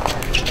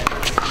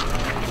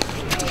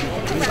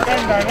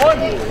 10-9-1.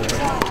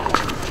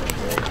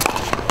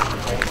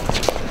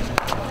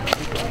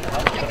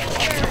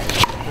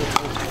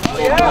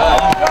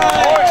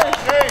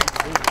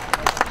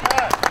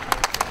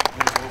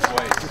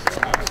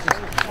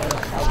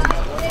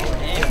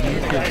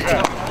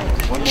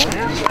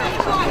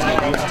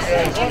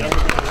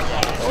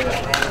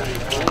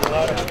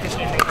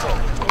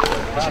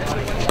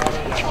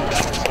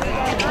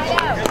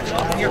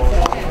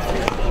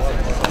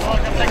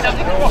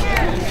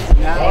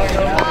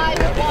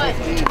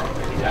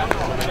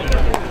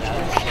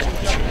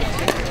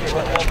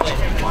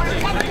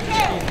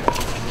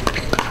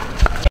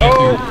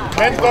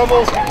 Men's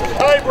doubles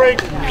tie-break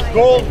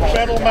gold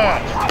medal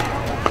match.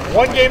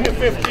 1 game to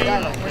 15.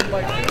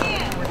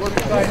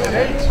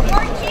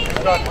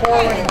 We've got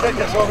Corwin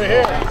Vikas over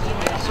here,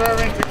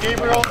 serving to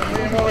Gabriel and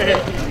Liam over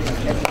here.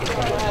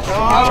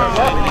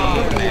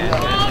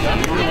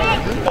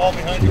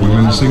 The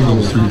women's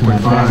singles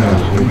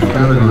 3.5 in the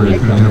category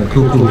can have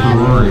Coco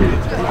Ferrari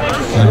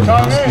and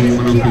Jehovskiy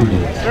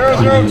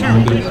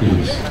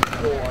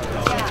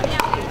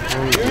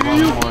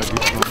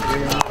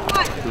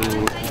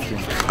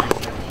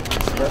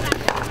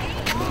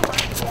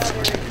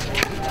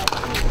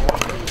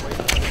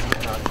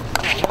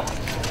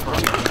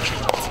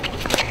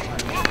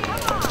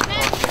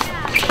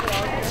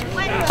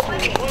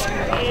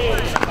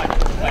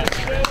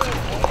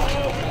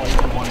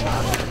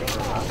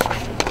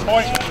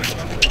Point.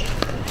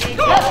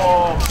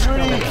 Oh,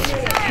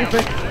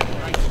 beauty.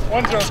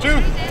 1-0-2.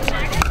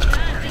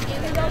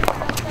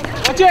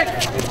 Watch it.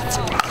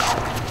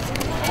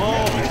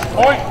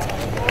 Point.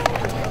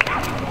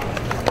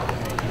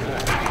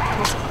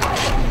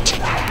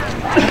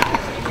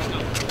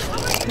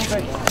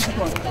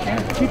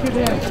 Keep it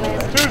in.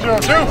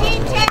 2-0-2.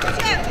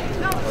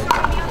 10-10-2. No,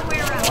 sorry, the other way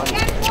around.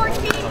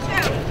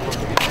 10-14-2.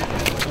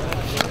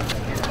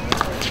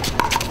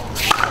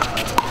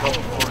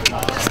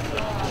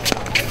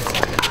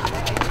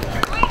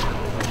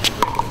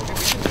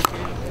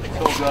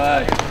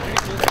 Good.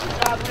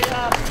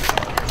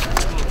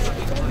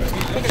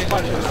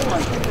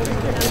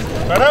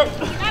 Right up.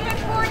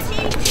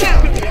 7-14-2.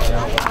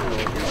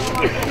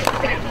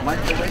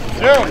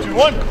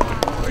 0-2-1.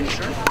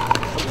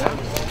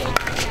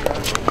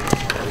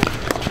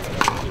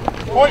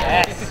 Point.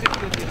 Yes.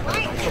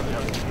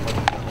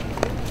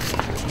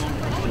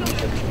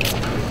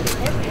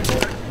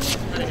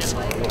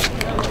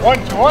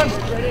 1-2-1.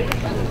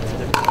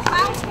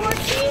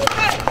 12-14-2.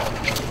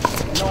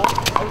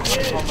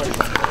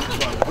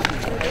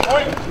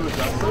 Point.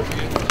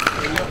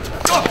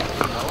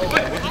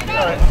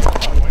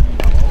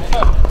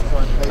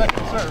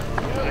 Second serve.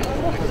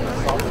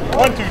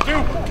 1-2-2.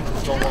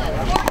 14-12-1.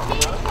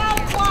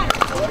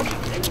 Point.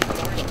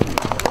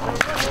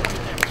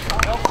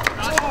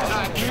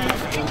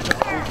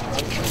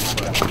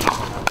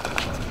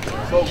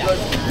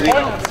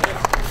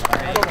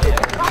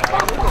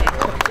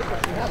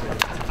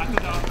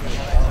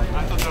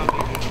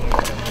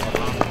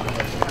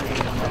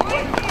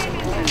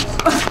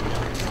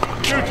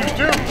 2-2-2.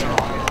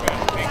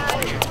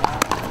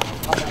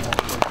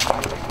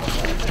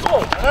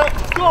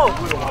 Go.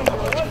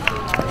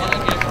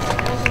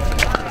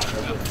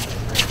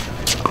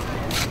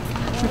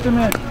 Keep them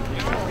in.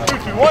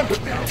 2-2-1.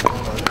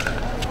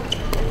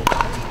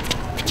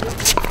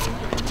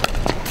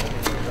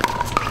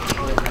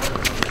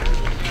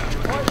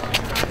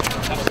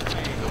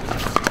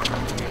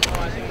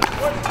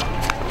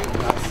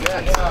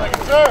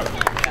 Second serve.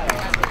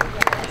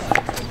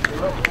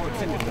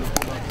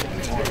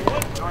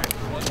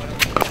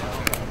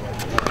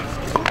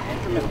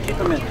 Keep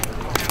them in.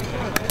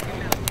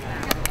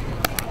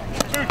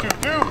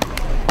 2-2-2.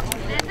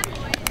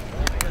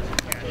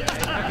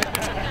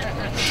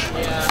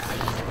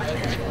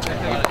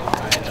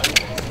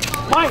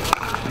 Mike.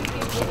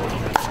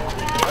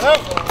 Right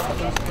up.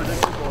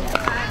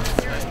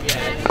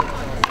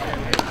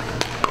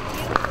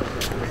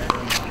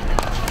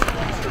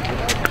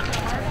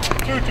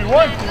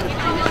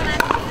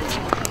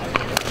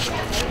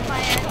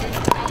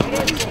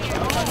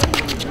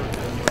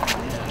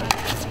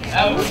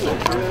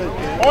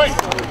 Point.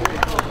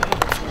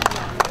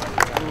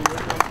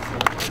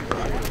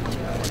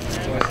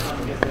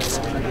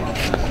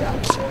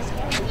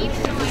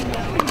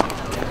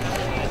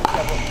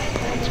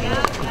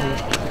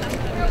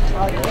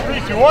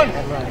 Three, two, one.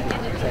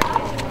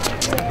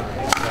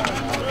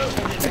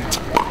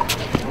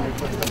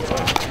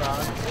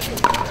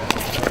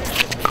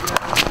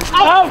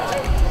 Out!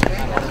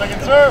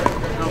 Second serve.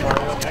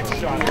 Next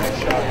shot, next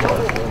shot.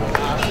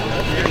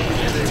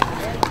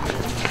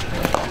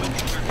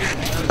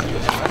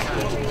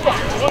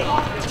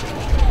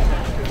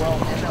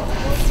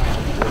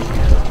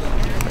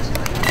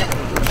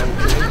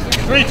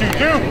 3, 2, 2.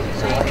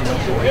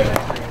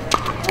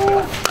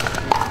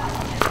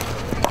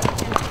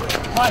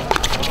 Mike.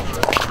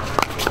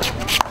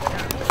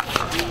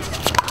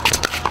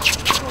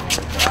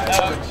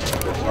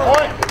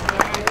 Point.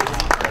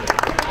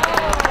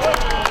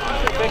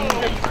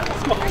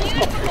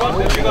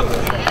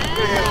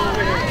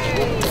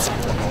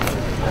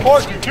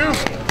 4, 2, 2.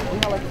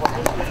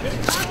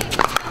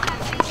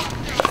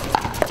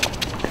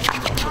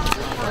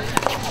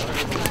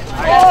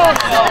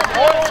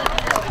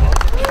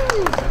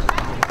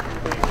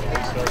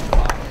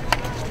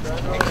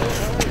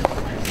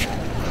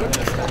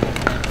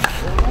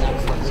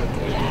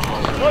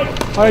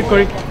 All right,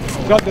 Corey.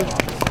 Got this.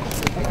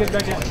 Get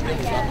back in.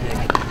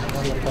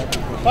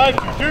 5,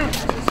 2,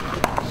 2.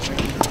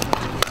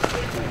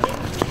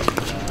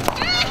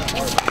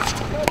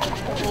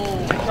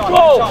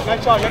 Go!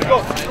 Nice shot, let it go.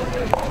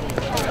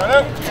 Got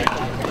it.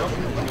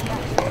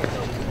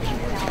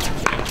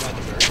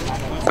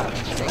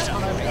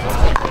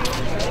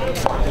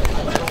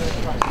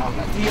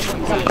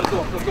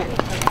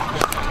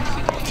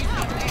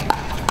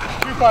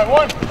 Two, 5,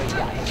 1.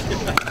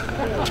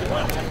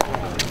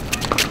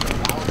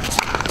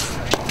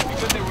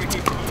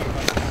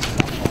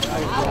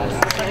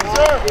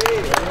 Serve.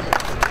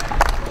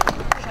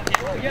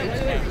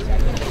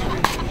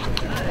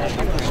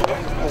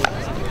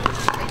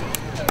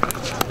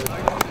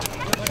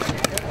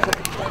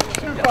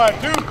 5,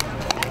 2.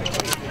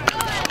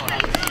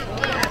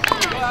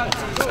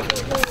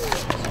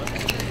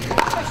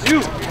 You.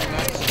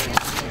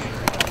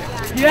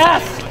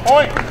 Yes.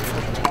 Point.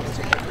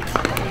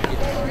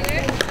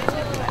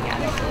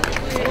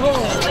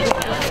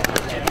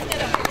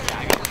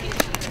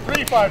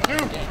 3, 5, 2.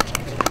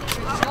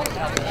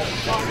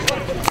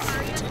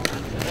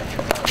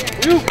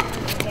 You.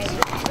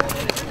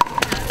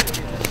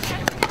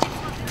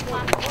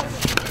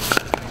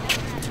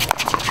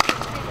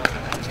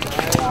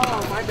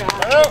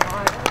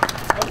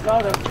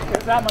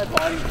 It's out my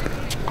body.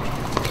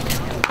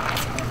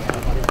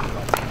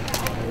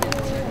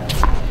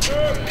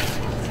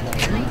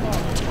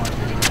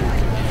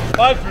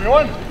 5, 3,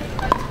 1.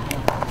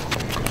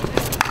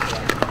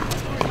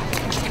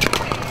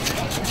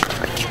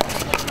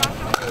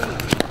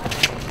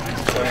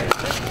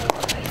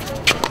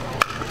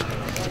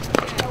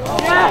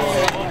 Yes!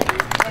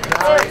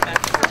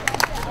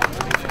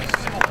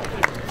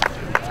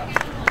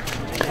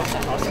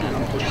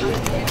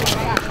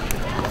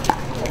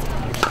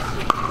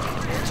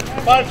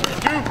 5, 3,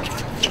 2.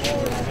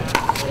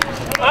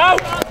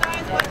 Out!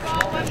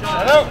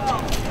 Get out.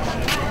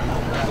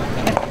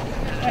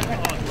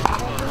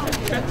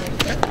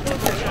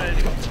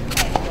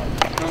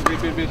 No, wait.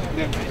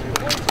 There.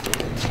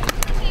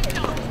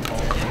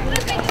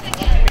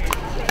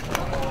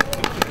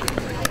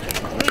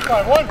 3,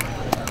 5, 1.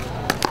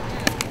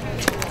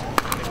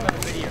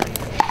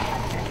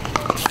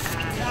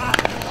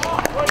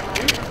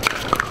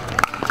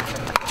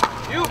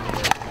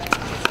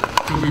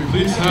 Could we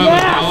please have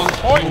Adele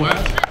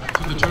Colette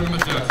to the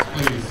tournament desk,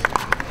 please?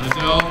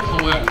 Adele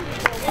Colette.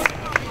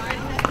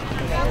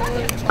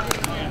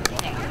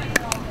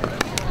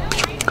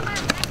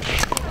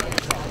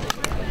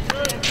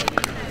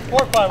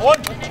 4, 5, 1.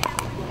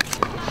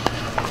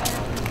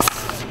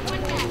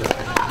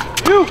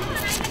 You.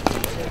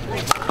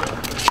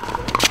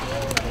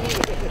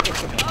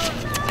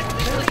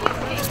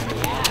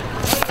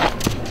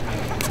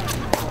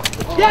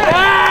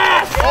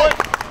 Yes! Point.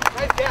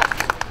 Nice catch.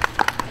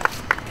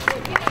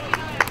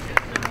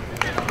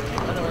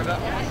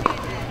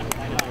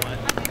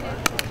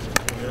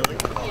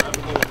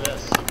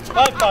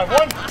 5, 5,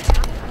 1.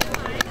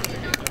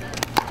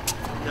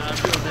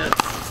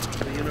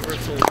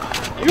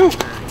 You.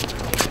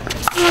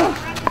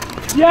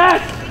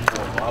 Yes!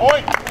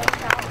 Point.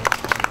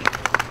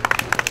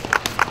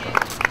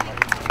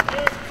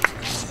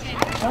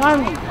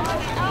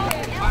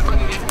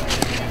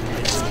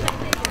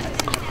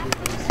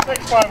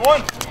 6, 5,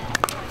 1.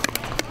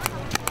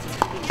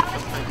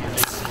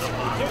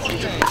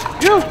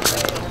 You.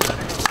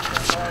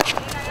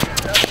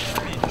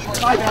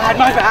 My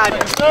bad.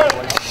 Serve.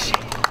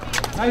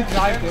 Nice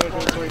drive there,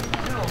 Corey.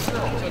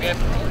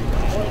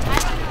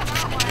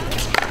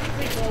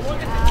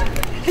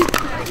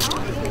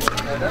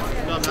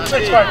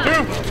 6, 5, 2.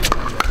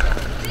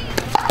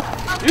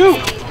 You.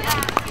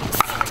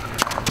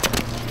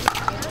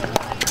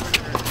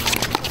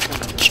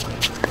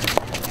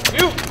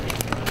 You.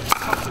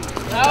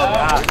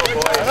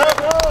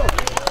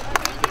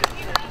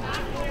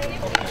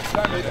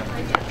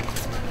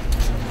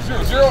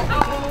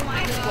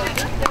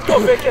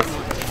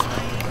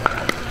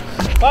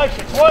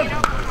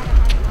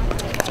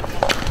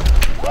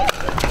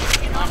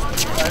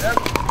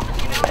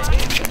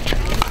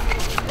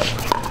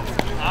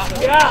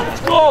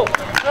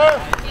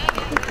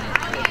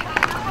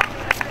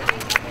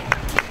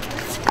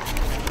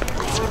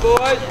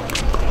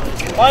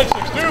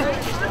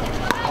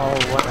 Oh,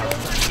 what?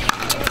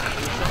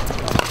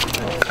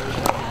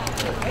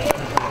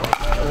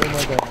 Oh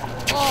my God.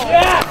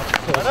 Yes!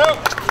 Rainout.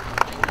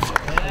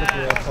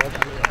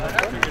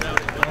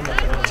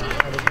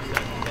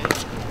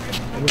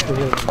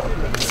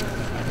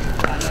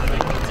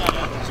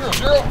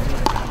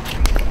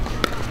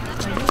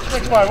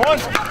 6-1.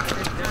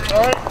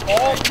 All right,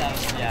 ball.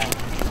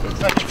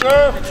 Second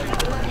serve.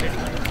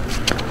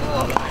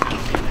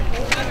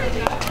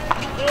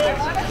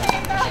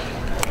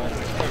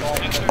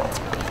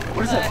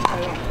 What is that?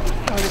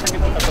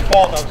 That's a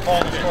fault. I was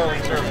calling the score when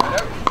he served.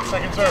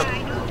 Second serve.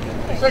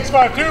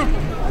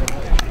 6-5-2.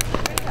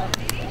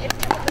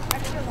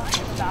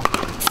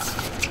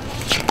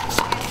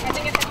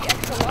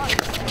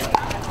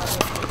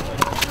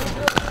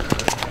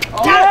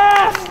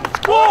 Yes!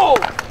 Whoa!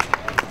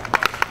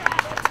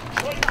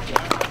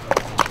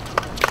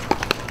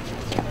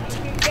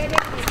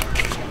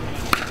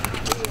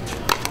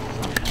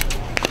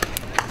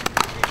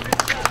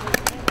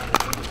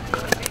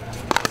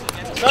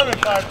 Seven,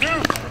 5-2.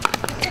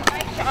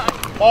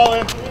 Ball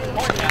in.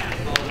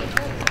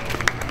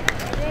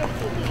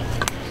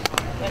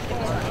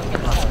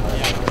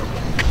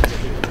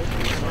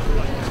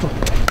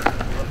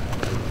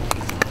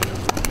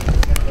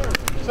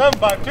 Seven,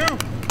 5-2.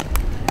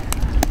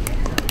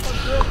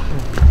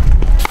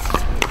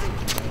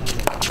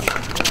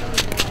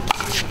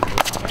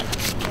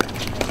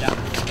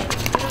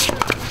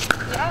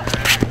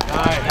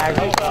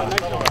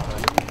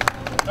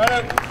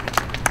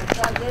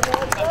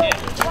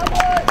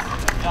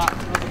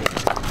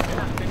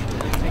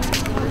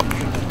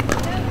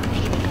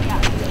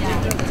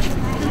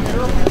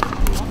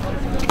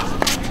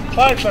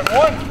 Five, 7-1.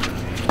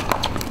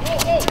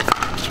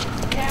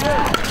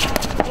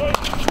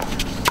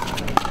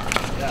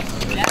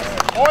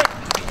 Point.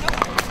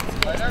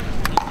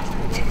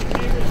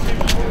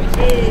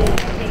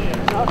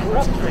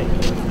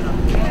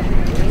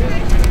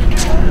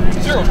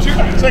 0-2.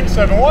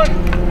 6-7-1.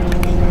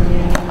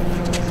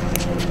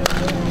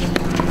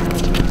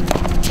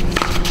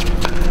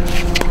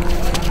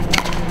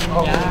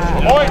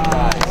 Point.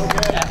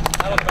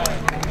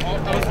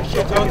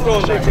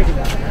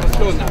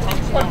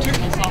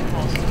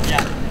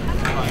 Yeah.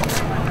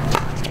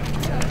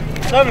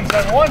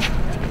 7-7-1.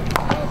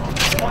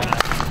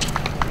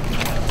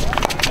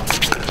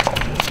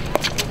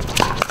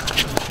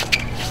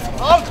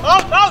 Out!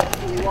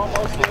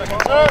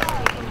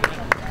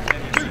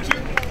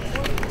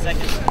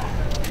 Second.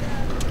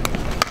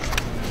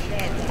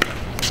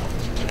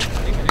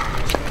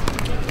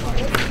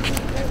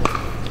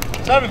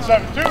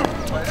 7-7-2.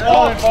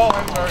 Ball in,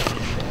 sorry.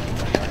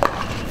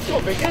 Go,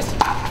 Vikas.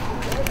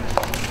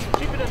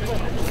 Keep it in.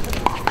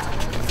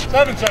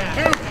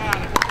 7-7-2.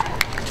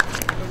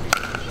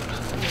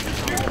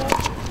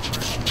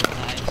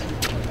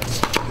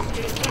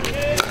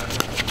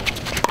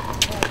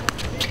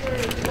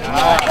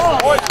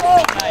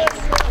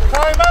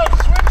 Timeout,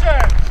 switch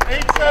ends.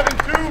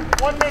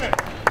 8-7-2, 1 minute.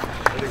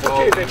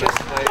 Okay, Vikas.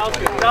 That was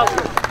good.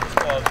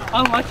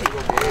 Unlucky.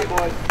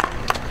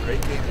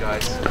 Great game,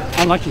 guys.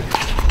 Unlucky.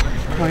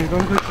 Come on, you're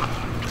going good.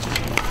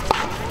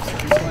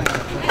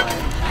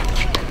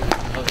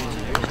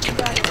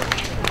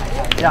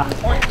 Yeah.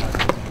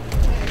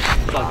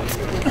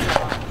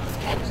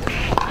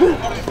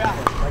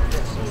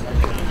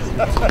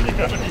 That's how you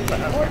gotta be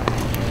fast.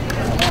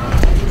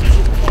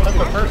 That's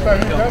the first time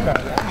you've done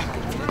that.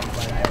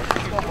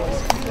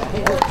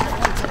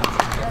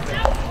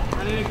 I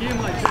need a game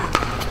like this.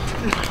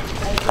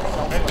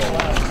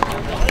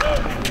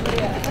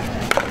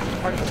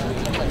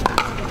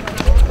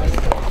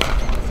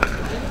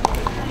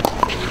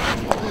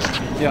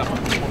 Yeah.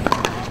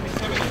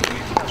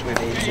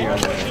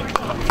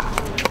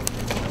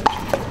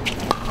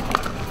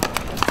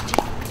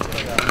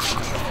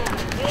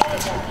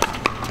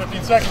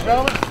 15 seconds,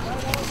 gentlemen.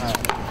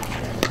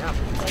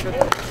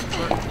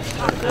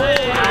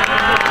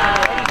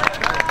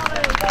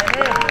 Time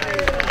in.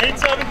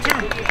 8-7-2.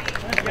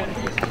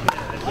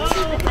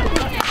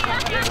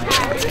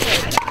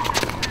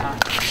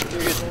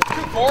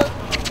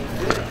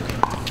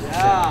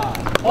 Yeah.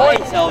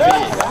 Point. LV.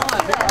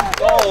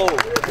 Go!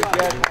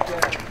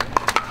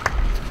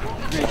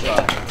 Great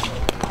shot.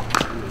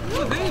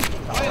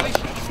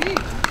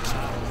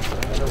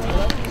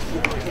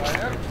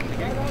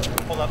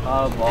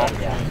 Ball.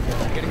 Yeah.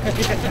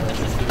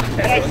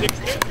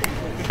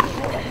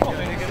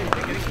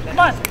 Come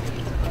on.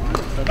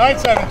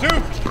 9-7-2.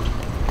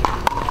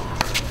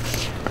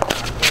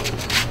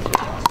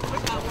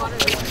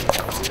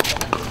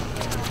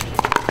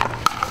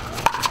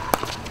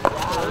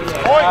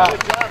 Point.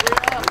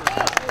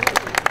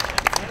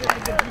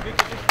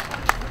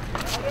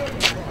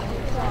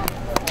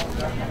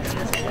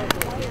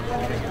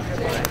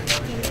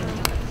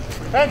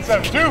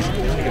 10-7-2.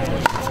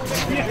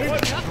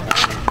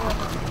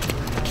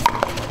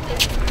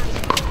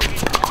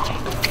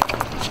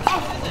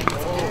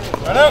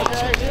 Rainout.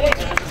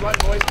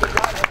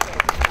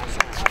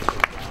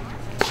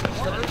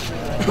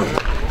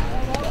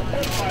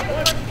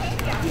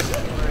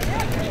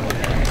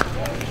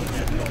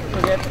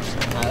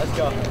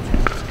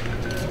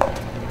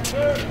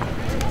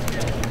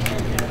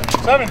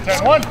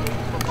 7-10-1.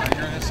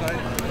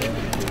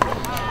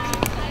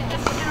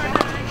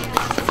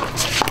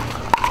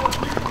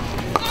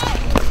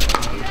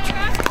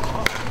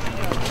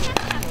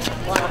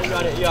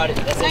 You got it.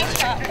 Nice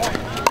shot.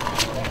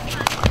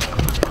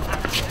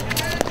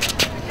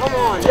 Come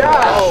on,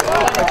 yeah. Oh,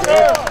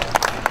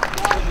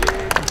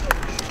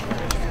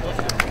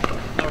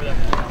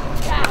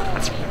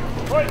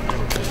 Good.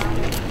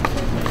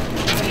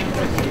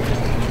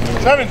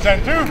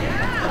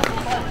 7-10-2.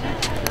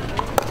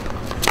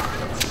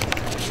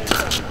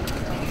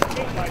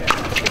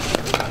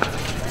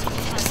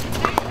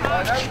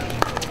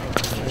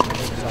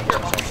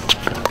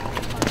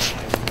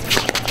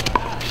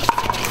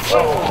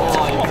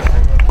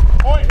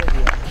 Point.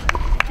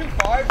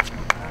 2-5.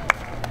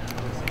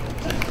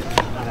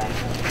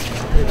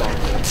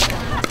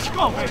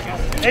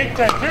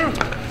 8-10-2.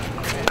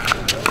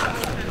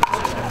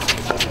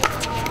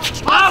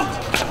 Out!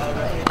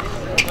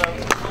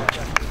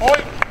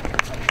 Point.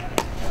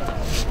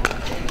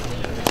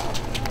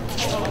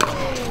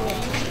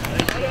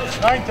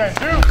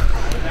 9-10-2.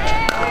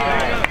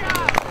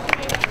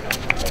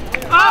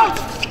 Out!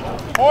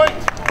 Point.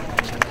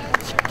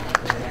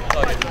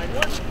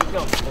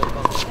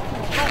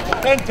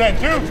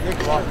 10-10-2.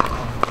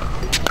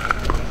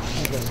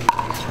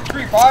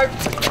 3-5.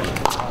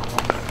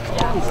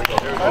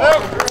 Right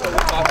out.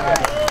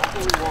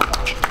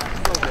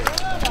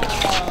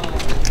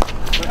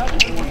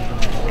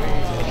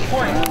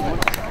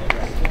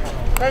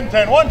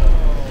 10-10-1.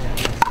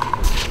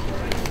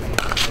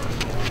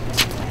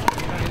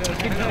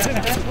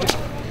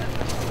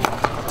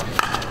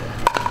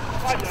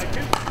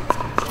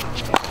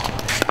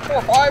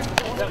 4-5.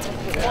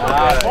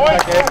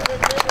 Point.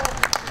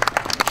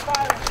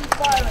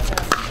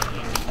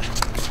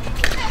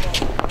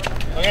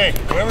 Okay,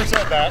 whoever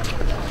said that,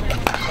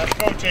 that's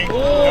coaching. No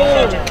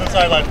coaching from the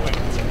sideline, please.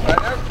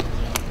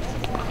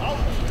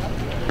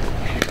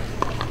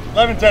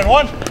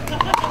 11-10-1.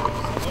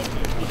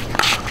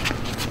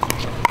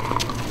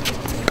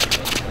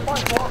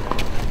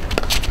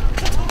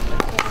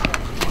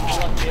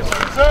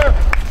 Serve.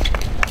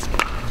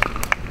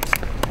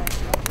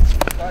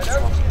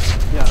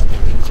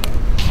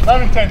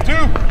 11-10-2.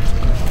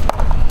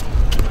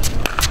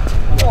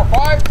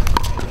 4-5.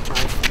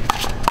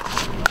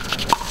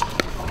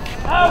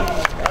 Out!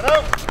 Right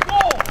out.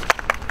 Goal!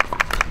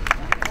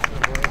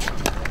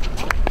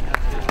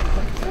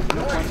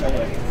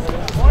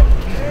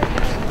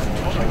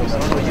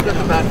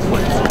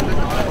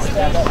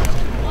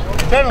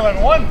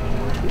 10-11-1.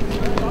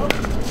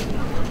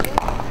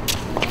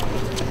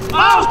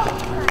 Out!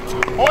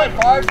 Point.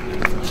 5.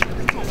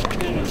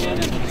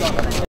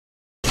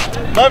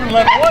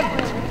 11-11-1.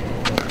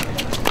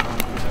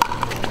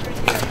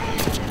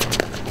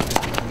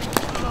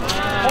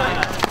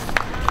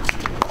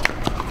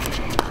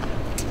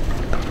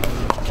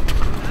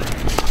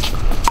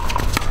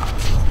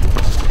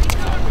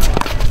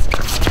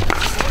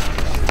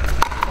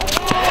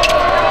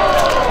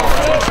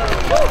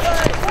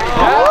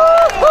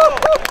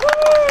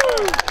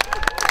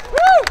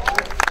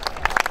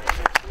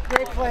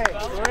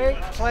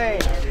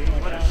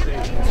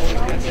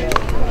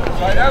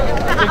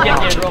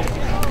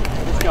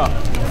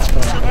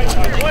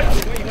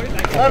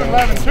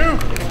 11-11-2.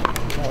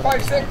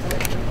 5-6.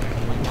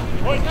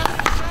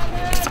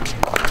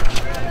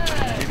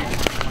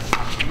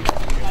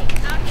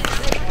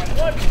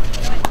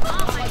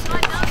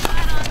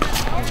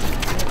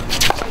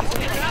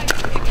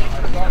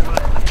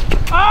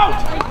 Out!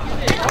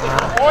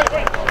 Point.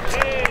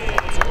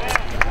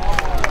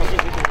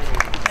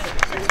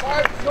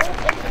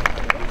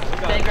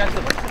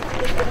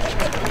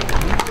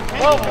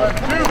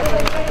 12-11-2.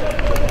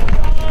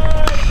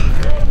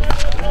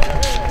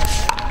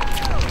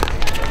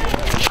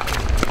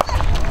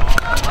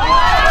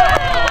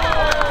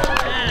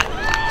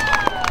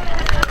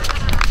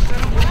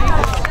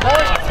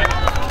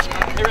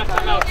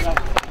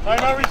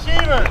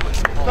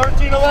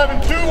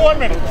 13-11-2, 1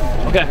 minute.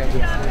 Okay.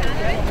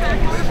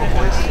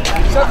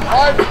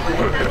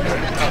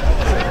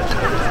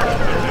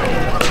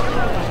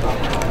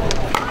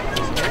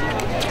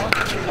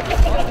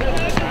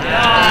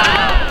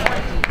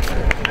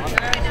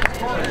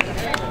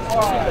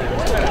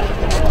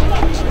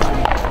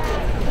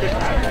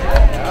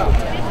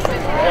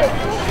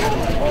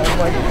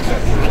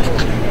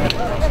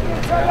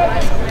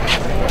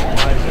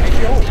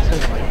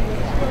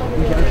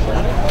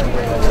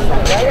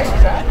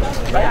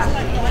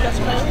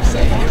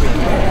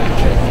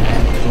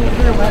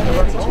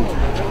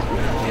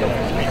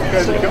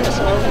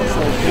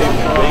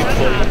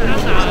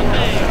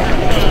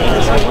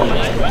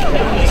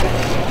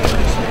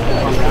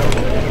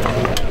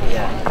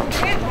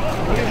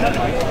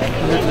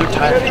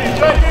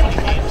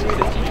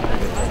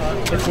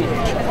 15.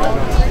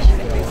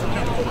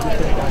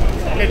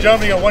 Okay,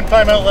 gentlemen, you got one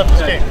timeout left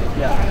this game.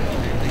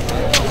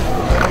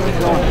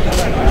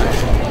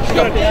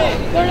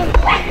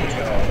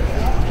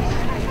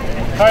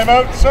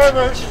 Timeout,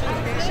 servers.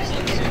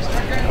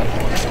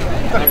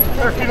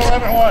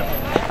 13-11-1.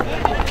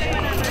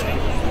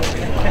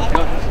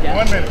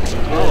 1 minute.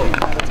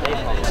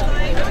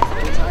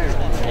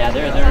 Yeah,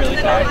 they're really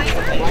tired.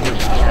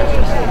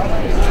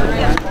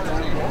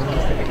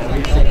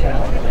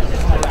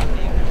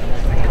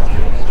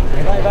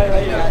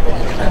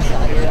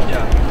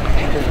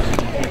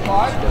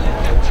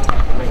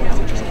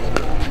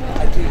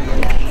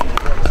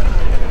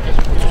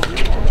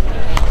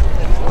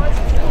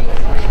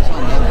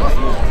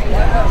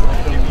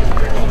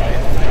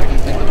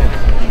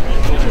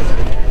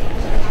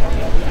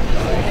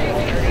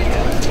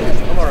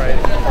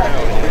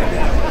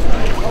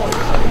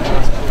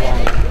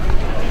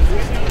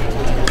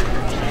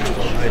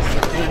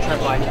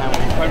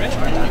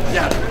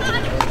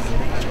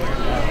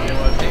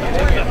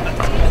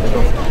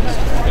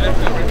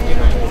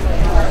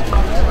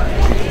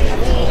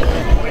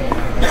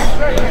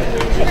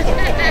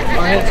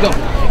 Let's go.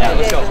 Yeah,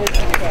 let's go.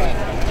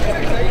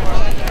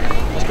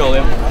 Let's go,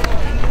 Liam.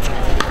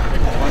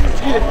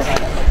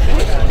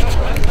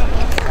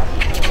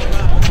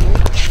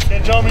 Okay,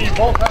 gentlemen, you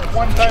both have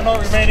 1 timeout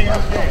remaining in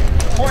this game.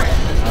 Point.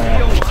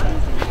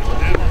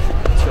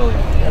 Let's go,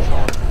 Liam.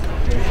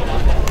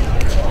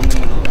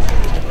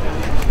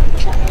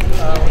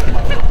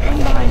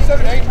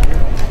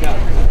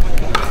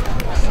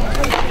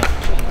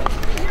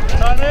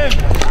 Time in.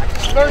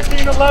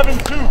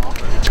 13-11-2.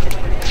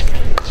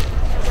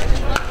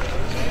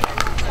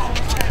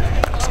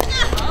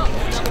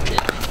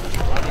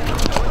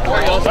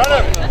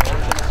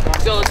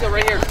 Let's go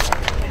right here.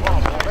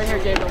 Right here,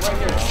 Gabriel, right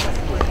here.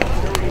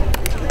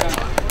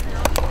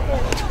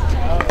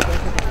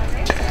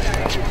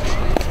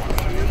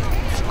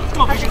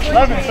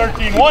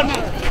 11-13-1.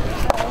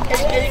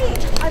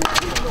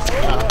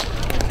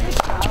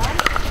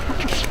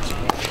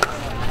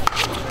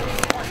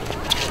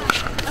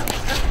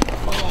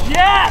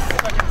 Yes!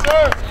 Second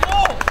serve.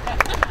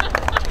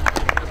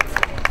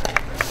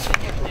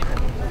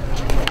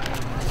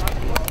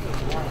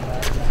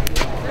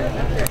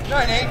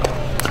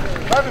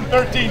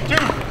 11-13-2.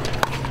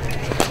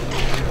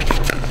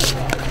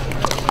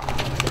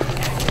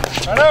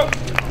 Right out.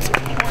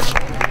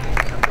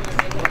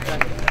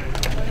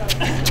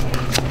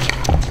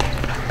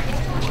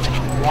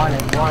 Want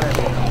it.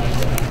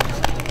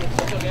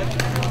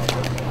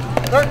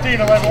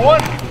 13-11-1.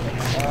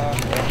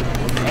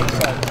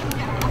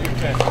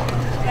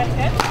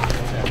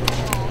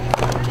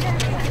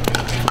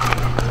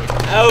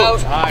 Out. All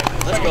right,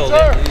 let's go,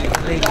 Serve.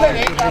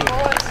 Liam.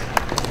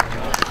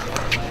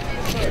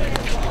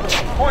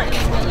 Point.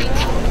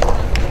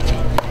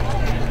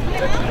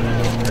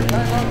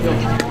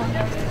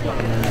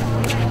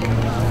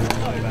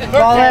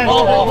 Ball in.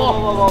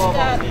 Ball.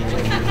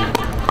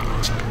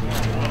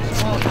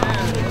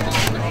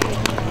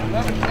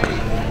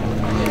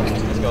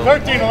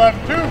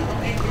 13-11-2.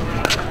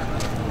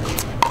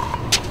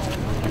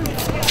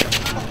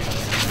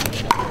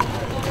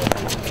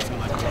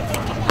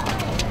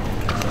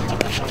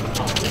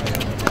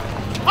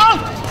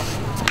 Out!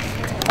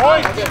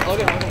 Point.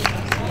 Okay.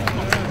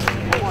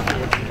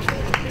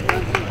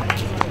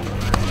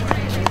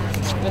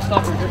 Just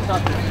stop her.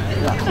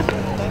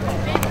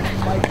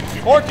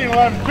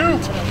 14-11-2.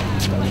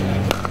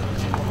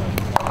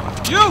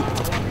 You!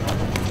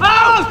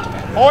 Out!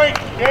 Point,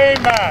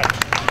 game match.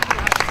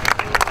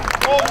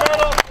 Gold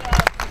medal,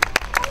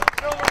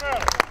 silver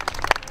medal.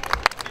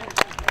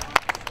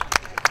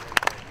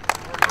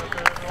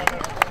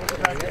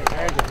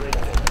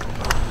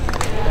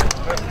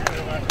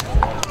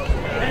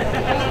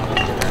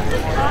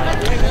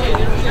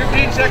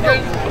 15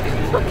 seconds.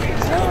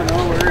 No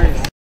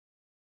worries.